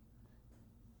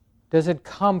 Doesn't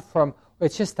come from,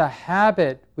 it's just a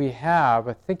habit we have,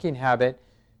 a thinking habit,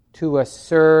 to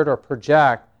assert or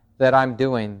project that I'm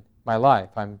doing my life.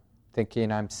 I'm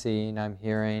thinking, I'm seeing, I'm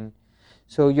hearing.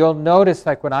 So you'll notice,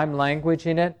 like when I'm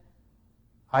languaging it,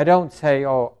 I don't say,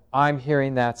 oh, I'm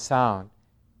hearing that sound.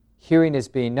 Hearing is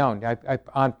being known. I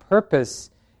on purpose,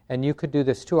 and you could do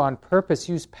this too, on purpose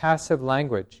use passive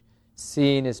language.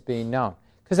 Seeing is being known.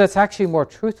 Because that's actually more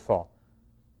truthful.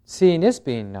 Seeing is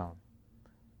being known.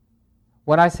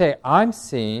 When I say I'm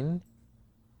seeing,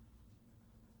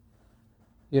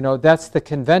 that's the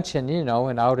convention,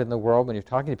 and out in the world when you're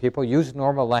talking to people, use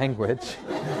normal language.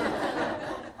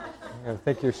 You'll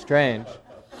think you're strange.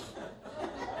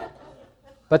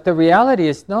 But the reality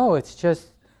is, no, it's just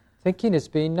thinking is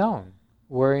being known.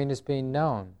 Worrying is being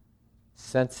known.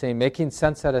 Sensing, making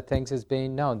sense out of things is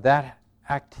being known. That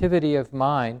activity of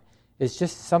mind is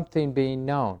just something being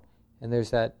known. And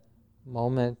there's that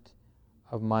moment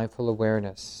of mindful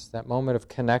awareness, that moment of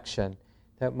connection,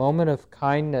 that moment of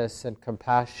kindness and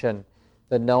compassion,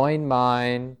 the knowing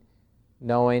mind,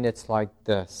 knowing it's like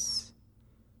this.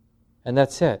 And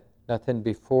that's it. Nothing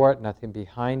before it, nothing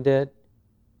behind it.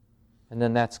 And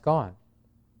then that's gone.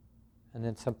 And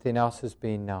then something else is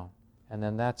being known. And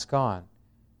then that's gone.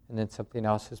 And then something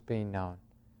else is being known.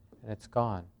 And it's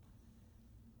gone.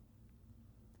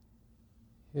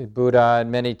 Buddha and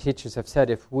many teachers have said,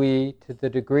 if we, to the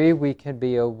degree we can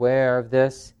be aware of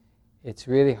this, it's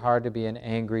really hard to be an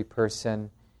angry person.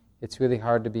 It's really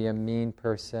hard to be a mean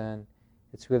person.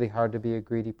 It's really hard to be a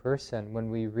greedy person when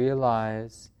we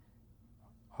realize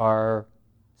our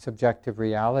subjective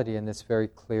reality in this very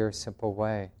clear, simple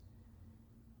way.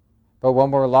 But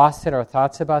when we're lost in our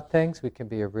thoughts about things, we can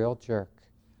be a real jerk.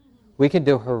 We can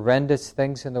do horrendous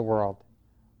things in the world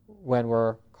when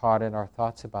we're caught in our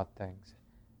thoughts about things,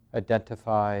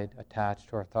 identified, attached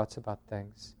to our thoughts about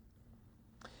things.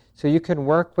 So you can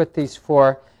work with these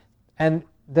four. And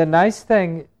the nice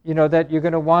thing, that you're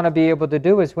going to want to be able to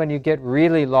do is when you get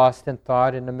really lost in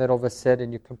thought in the middle of a sit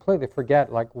and you completely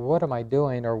forget, like, what am I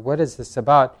doing or what is this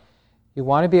about? You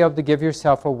want to be able to give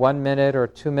yourself a 1 minute or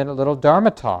 2 minute little Dharma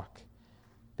talk,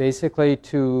 basically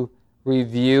to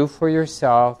review for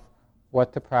yourself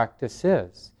what the practice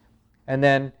is. And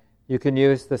then you can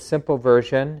use the simple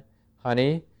version,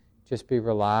 honey, just be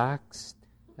relaxed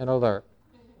and alert.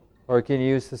 Or you can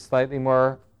use the slightly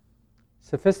more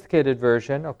sophisticated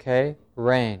version, okay,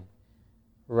 rain.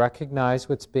 Recognize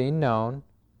what's being known.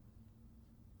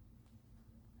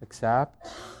 Accept.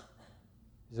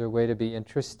 Is there a way to be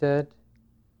interested?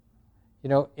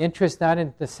 Interest not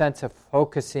in the sense of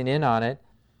focusing in on it.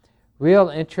 Real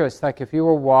interest, like if you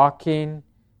were walking,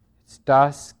 it's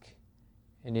dusk,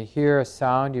 and you hear a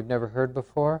sound you've never heard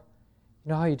before.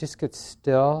 You know how you just get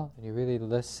still and you really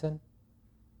listen?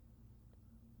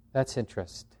 That's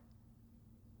interest,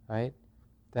 right?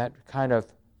 That kind of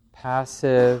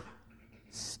passive,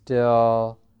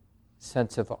 still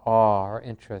sense of awe or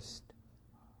interest.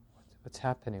 What's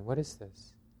happening? What is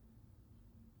this?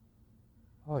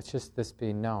 Oh, it's just this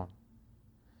being known.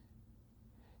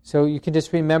 So you can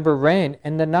just remember rain.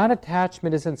 And the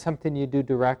non-attachment isn't something you do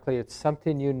directly. It's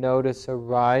something you notice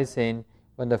arising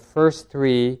when the first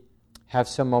three have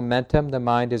some momentum. The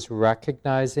mind is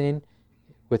recognizing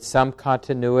with some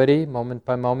continuity, moment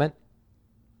by moment,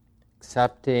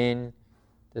 accepting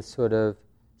this sort of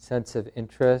sense of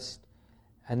interest.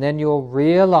 And then you'll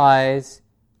realize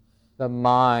the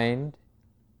mind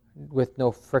with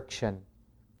no friction.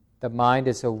 The mind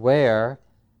is aware,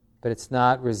 but it's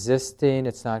not resisting,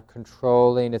 it's not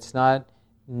controlling, it's not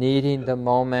needing the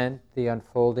moment, the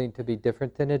unfolding to be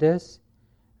different than it is.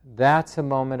 That's a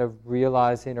moment of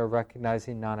realizing or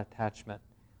recognizing non-attachment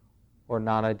or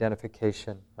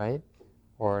non-identification, right?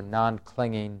 Or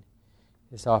non-clinging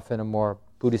is often a more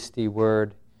Buddhist-y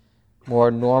word.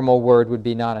 More normal word would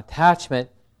be non-attachment.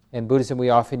 In Buddhism, we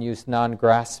often use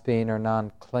non-grasping or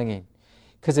non-clinging,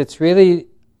 because it's really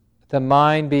the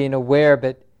mind being aware,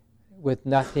 but with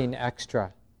nothing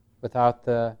extra, without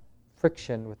the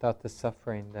friction, without the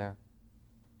suffering there.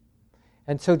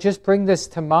 And so just bring this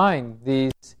to mind,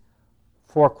 these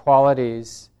 4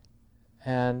 qualities,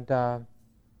 and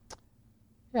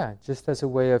just as a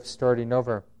way of starting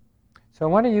over. So I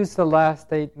want to use the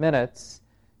last 8 minutes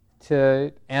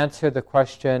to answer the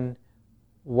question,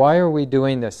 why are we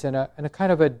doing this, in a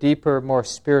kind of a deeper, more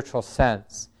spiritual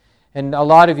sense. And a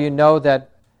lot of you know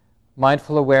that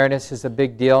mindful awareness is a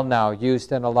big deal now,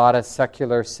 used in a lot of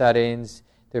secular settings.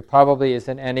 There probably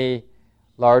isn't any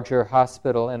larger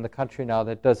hospital in the country now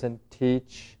that doesn't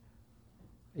teach,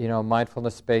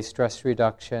 mindfulness-based stress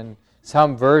reduction,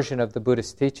 some version of the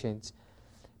Buddhist teachings.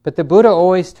 But the Buddha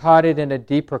always taught it in a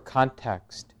deeper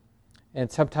context.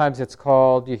 And sometimes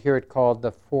you hear it called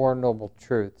the Four Noble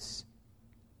Truths.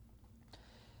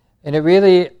 And it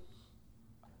really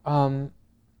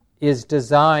is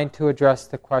designed to address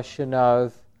the question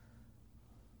of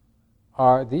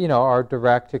our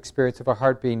direct experience of our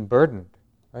heart being burdened,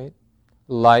 right?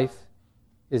 Life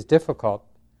is difficult.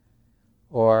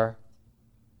 Or,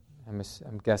 I'm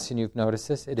guessing you've noticed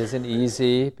this, it isn't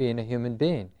easy being a human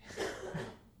being.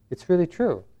 It's really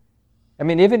true. I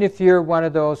mean, even if you're one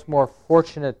of those more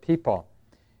fortunate people,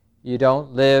 you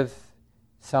don't live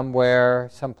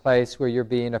someplace where you're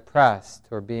being oppressed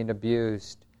or being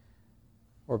abused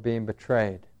or being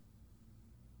betrayed.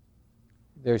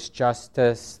 There's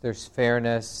justice, there's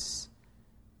fairness,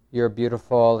 you're a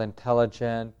beautiful,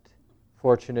 intelligent,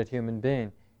 fortunate human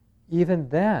being. Even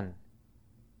then,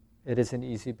 it isn't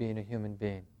easy being a human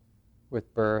being,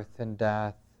 with birth and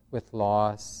death, with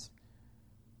loss,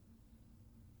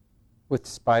 with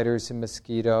spiders and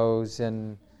mosquitoes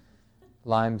and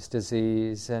Lyme's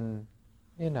disease and,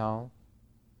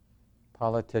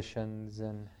 politicians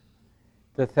and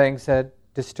the things that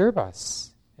disturb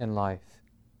us in life.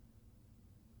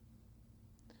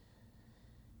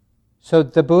 So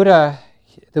the Buddha,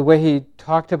 the way he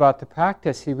talked about the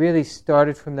practice, he really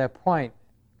started from that point.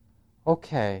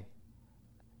 Okay,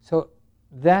 so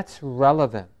that's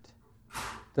relevant.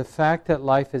 The fact that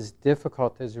life is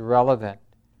difficult is relevant.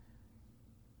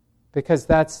 Because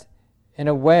that's, in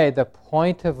a way, the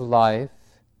point of life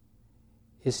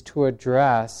is to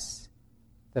address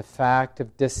the fact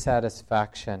of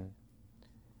dissatisfaction,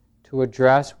 to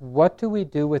address what do we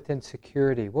do with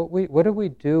insecurity, what do we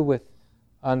do with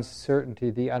uncertainty,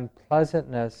 the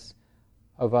unpleasantness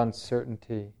of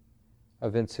uncertainty,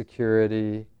 of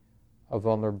insecurity, of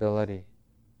vulnerability.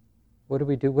 What do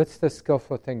we do? What's the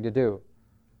skillful thing to do?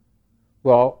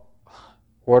 Well,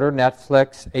 order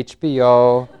Netflix,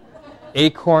 HBO,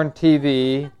 Acorn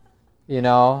TV,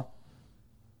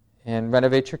 and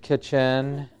renovate your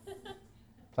kitchen,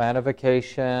 plan a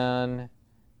vacation,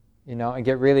 and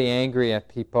get really angry at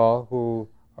people who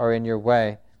are in your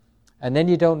way. And then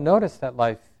you don't notice that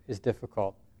life is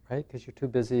difficult, right? Because you're too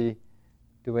busy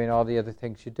doing all the other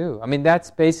things you do. I mean,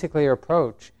 that's basically our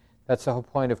approach. That's the whole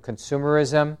point of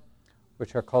consumerism,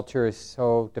 which our culture is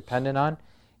so dependent on,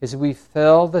 is we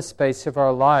fill the space of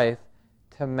our life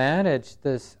to manage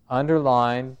this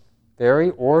underlying,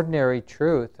 very ordinary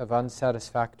truth of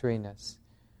unsatisfactoriness,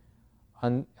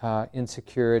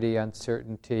 insecurity,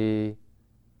 uncertainty.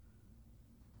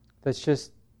 That's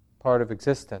just part of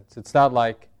existence. It's not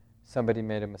like somebody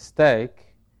made a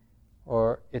mistake,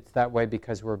 or it's that way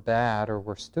because we're bad or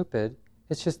we're stupid.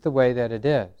 It's just the way that it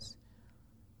is.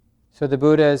 So the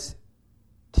Buddha's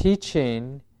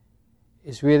teaching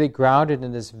is really grounded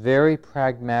in this very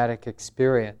pragmatic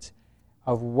experience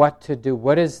of what to do.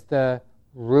 What is the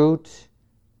root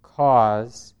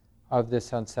cause of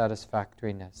this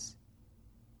unsatisfactoriness?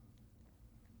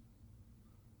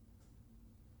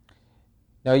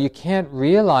 Now, you can't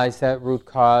realize that root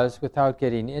cause without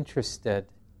getting interested.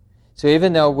 So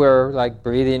even though we're like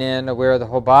breathing in, aware of the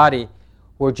whole body,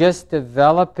 we're just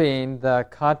developing the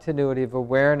continuity of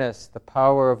awareness, the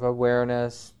power of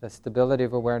awareness, the stability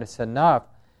of awareness enough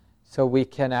so we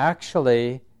can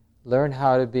actually learn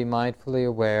how to be mindfully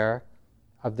aware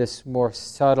of this more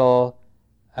subtle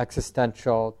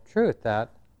existential truth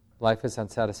that life is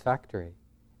unsatisfactory.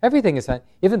 Everything is,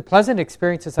 even pleasant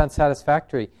experience is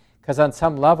unsatisfactory because on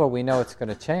some level we know it's going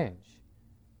to change.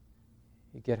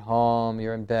 You get home,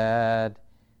 you're in bed,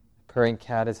 purring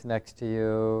cat is next to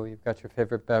you, you've got your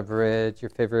favorite beverage, your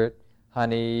favorite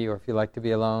honey, or if you like to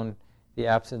be alone, the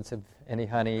absence of any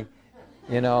honey,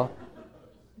 you know.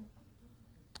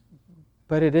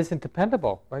 But it isn't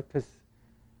dependable, right? Because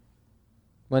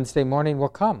Wednesday morning will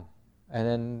come, and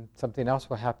then something else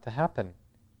will have to happen.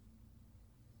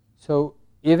 So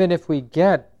even if we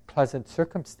get pleasant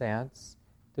circumstance,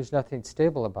 there's nothing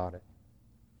stable about it.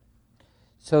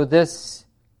 So this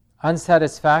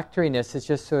unsatisfactoriness is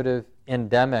just sort of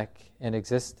endemic in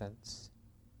existence.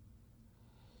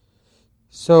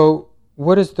 So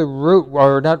what is the root,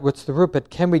 or not what's the root,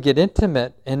 but can we get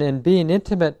intimate? And in being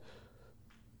intimate,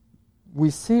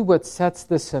 we see what sets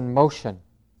this in motion.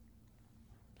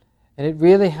 And it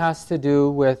really has to do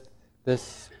with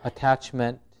this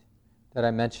attachment that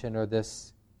I mentioned, or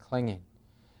this clinging.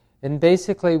 And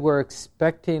basically we're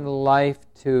expecting life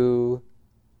to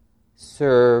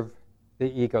serve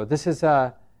the ego. This is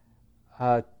a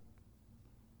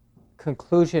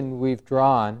conclusion we've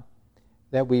drawn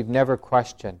that we've never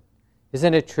questioned.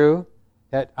 Isn't it true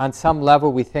that on some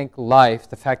level we think life,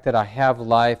 the fact that I have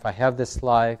this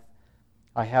life,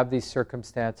 I have these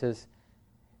circumstances,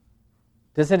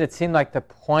 doesn't it seem like the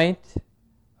point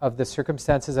of the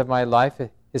circumstances of my life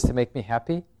is to make me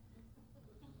happy?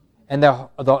 And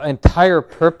the entire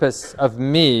purpose of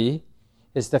me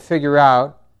is to figure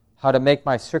out how to make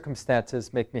my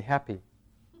circumstances make me happy.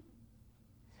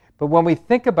 But when we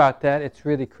think about that, it's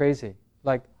really crazy.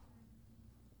 Like,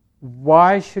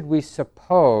 why should we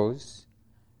suppose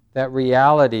that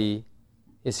reality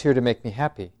is here to make me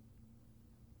happy?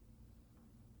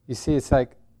 You see, it's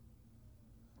like,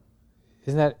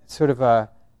 isn't that sort of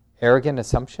a arrogant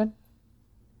assumption?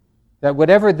 That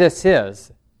whatever this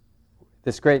is,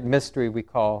 this great mystery we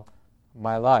call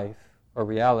my life, or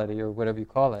reality, or whatever you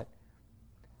call it,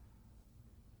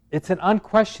 it's an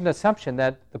unquestioned assumption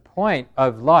that the point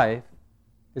of life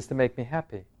is to make me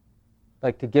happy,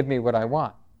 like to give me what I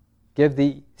want. Give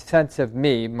the sense of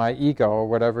me, my ego, or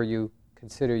whatever you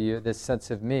consider this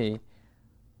sense of me,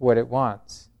 what it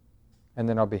wants. And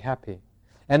then I'll be happy.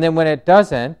 And then when it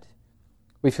doesn't,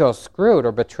 we feel screwed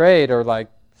or betrayed, or like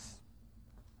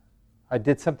I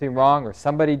did something wrong, or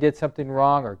somebody did something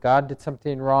wrong, or God did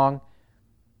something wrong,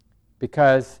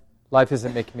 because life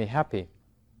isn't making me happy.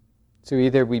 So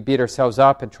either we beat ourselves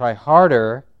up and try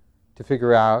harder to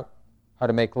figure out how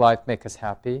to make life make us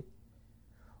happy,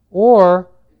 or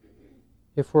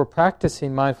if we're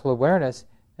practicing mindful awareness,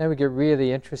 then we get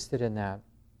really interested in that.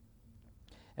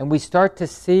 And we start to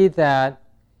see that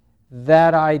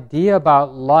idea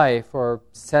about life or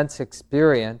sense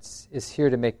experience is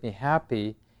here to make me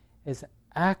happy is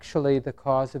actually the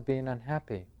cause of being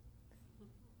unhappy.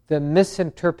 The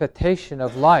misinterpretation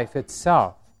of life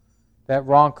itself, that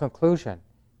wrong conclusion.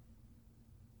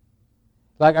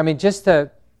 Like, I mean, this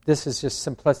is just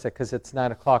simplistic because it's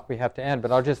 9 o'clock, we have to end,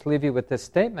 but I'll just leave you with this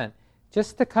statement,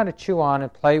 just to kind of chew on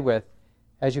and play with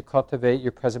as you cultivate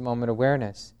your present moment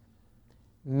awareness.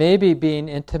 Maybe being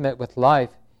intimate with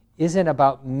life isn't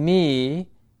about me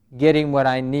getting what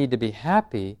I need to be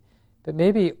happy, but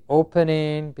maybe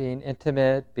opening, being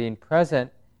intimate, being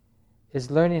present is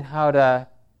learning how to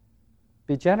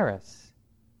be generous,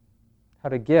 how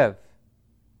to give,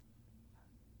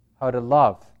 how to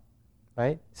love,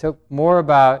 right? So more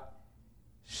about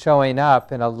showing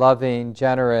up in a loving,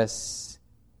 generous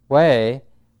way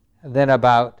than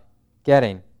about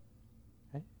getting.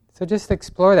 Right? So just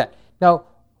explore that. Now,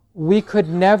 we could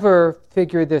never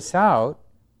figure this out.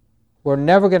 We're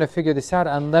never going to figure this out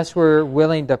unless we're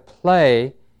willing to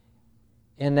play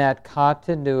in that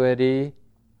continuity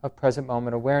of present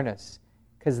moment awareness.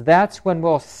 Because that's when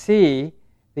we'll see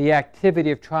the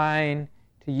activity of trying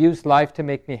to use life to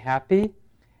make me happy.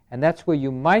 And that's where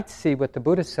you might see what the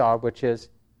Buddha saw, which is,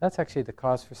 that's actually the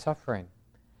cause for suffering.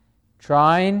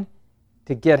 Trying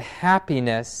to get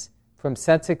happiness from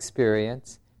sense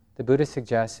experience, the Buddha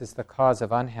suggests, is the cause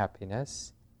of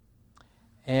unhappiness.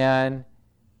 And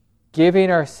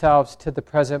giving ourselves to the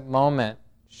present moment,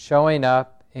 showing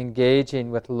up,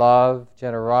 engaging with love,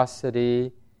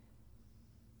 generosity,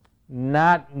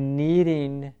 not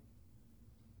needing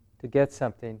to get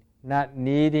something, not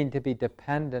needing to be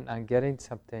dependent on getting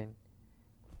something,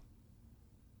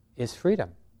 is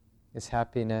freedom, is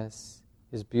happiness,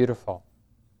 is beautiful.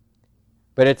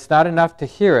 But it's not enough to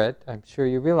hear it, I'm sure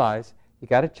you realize. You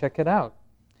got to check it out.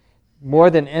 More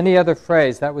than any other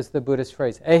phrase, that was the Buddhist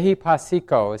phrase. Ehi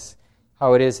pasiko is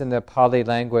how it is in the Pali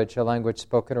language, a language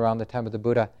spoken around the time of the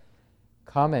Buddha.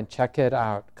 Come and check it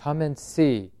out. Come and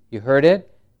see. You heard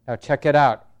it? Now check it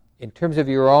out. In terms of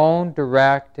your own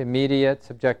direct, immediate,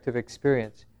 subjective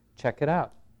experience, check it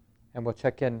out. And we'll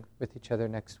check in with each other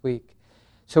next week.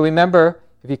 So remember,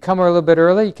 if you come a little bit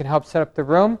early, you can help set up the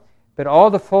room. But all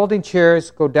the folding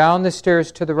chairs go down the stairs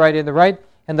to the right and the right,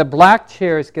 and the black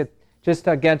chairs get just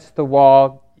against the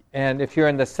wall. And if you're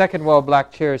in the second row of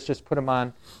black chairs, just put them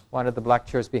on one of the black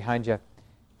chairs behind you.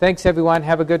 Thanks, everyone.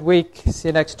 Have a good week. See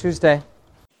you next Tuesday.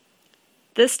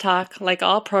 This talk, like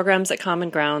all programs at Common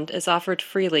Ground, is offered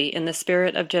freely in the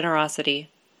spirit of generosity.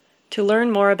 To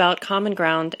learn more about Common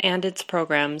Ground and its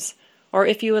programs, or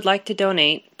if you would like to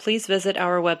donate, please visit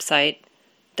our website,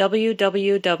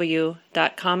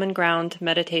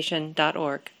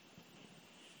 www.commongroundmeditation.org.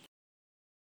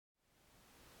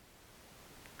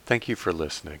 Thank you for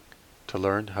listening. To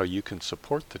learn how you can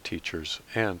support the teachers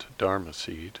and Dharma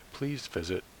Seed, please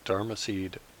visit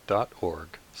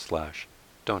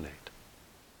dharmaseed.org/donate.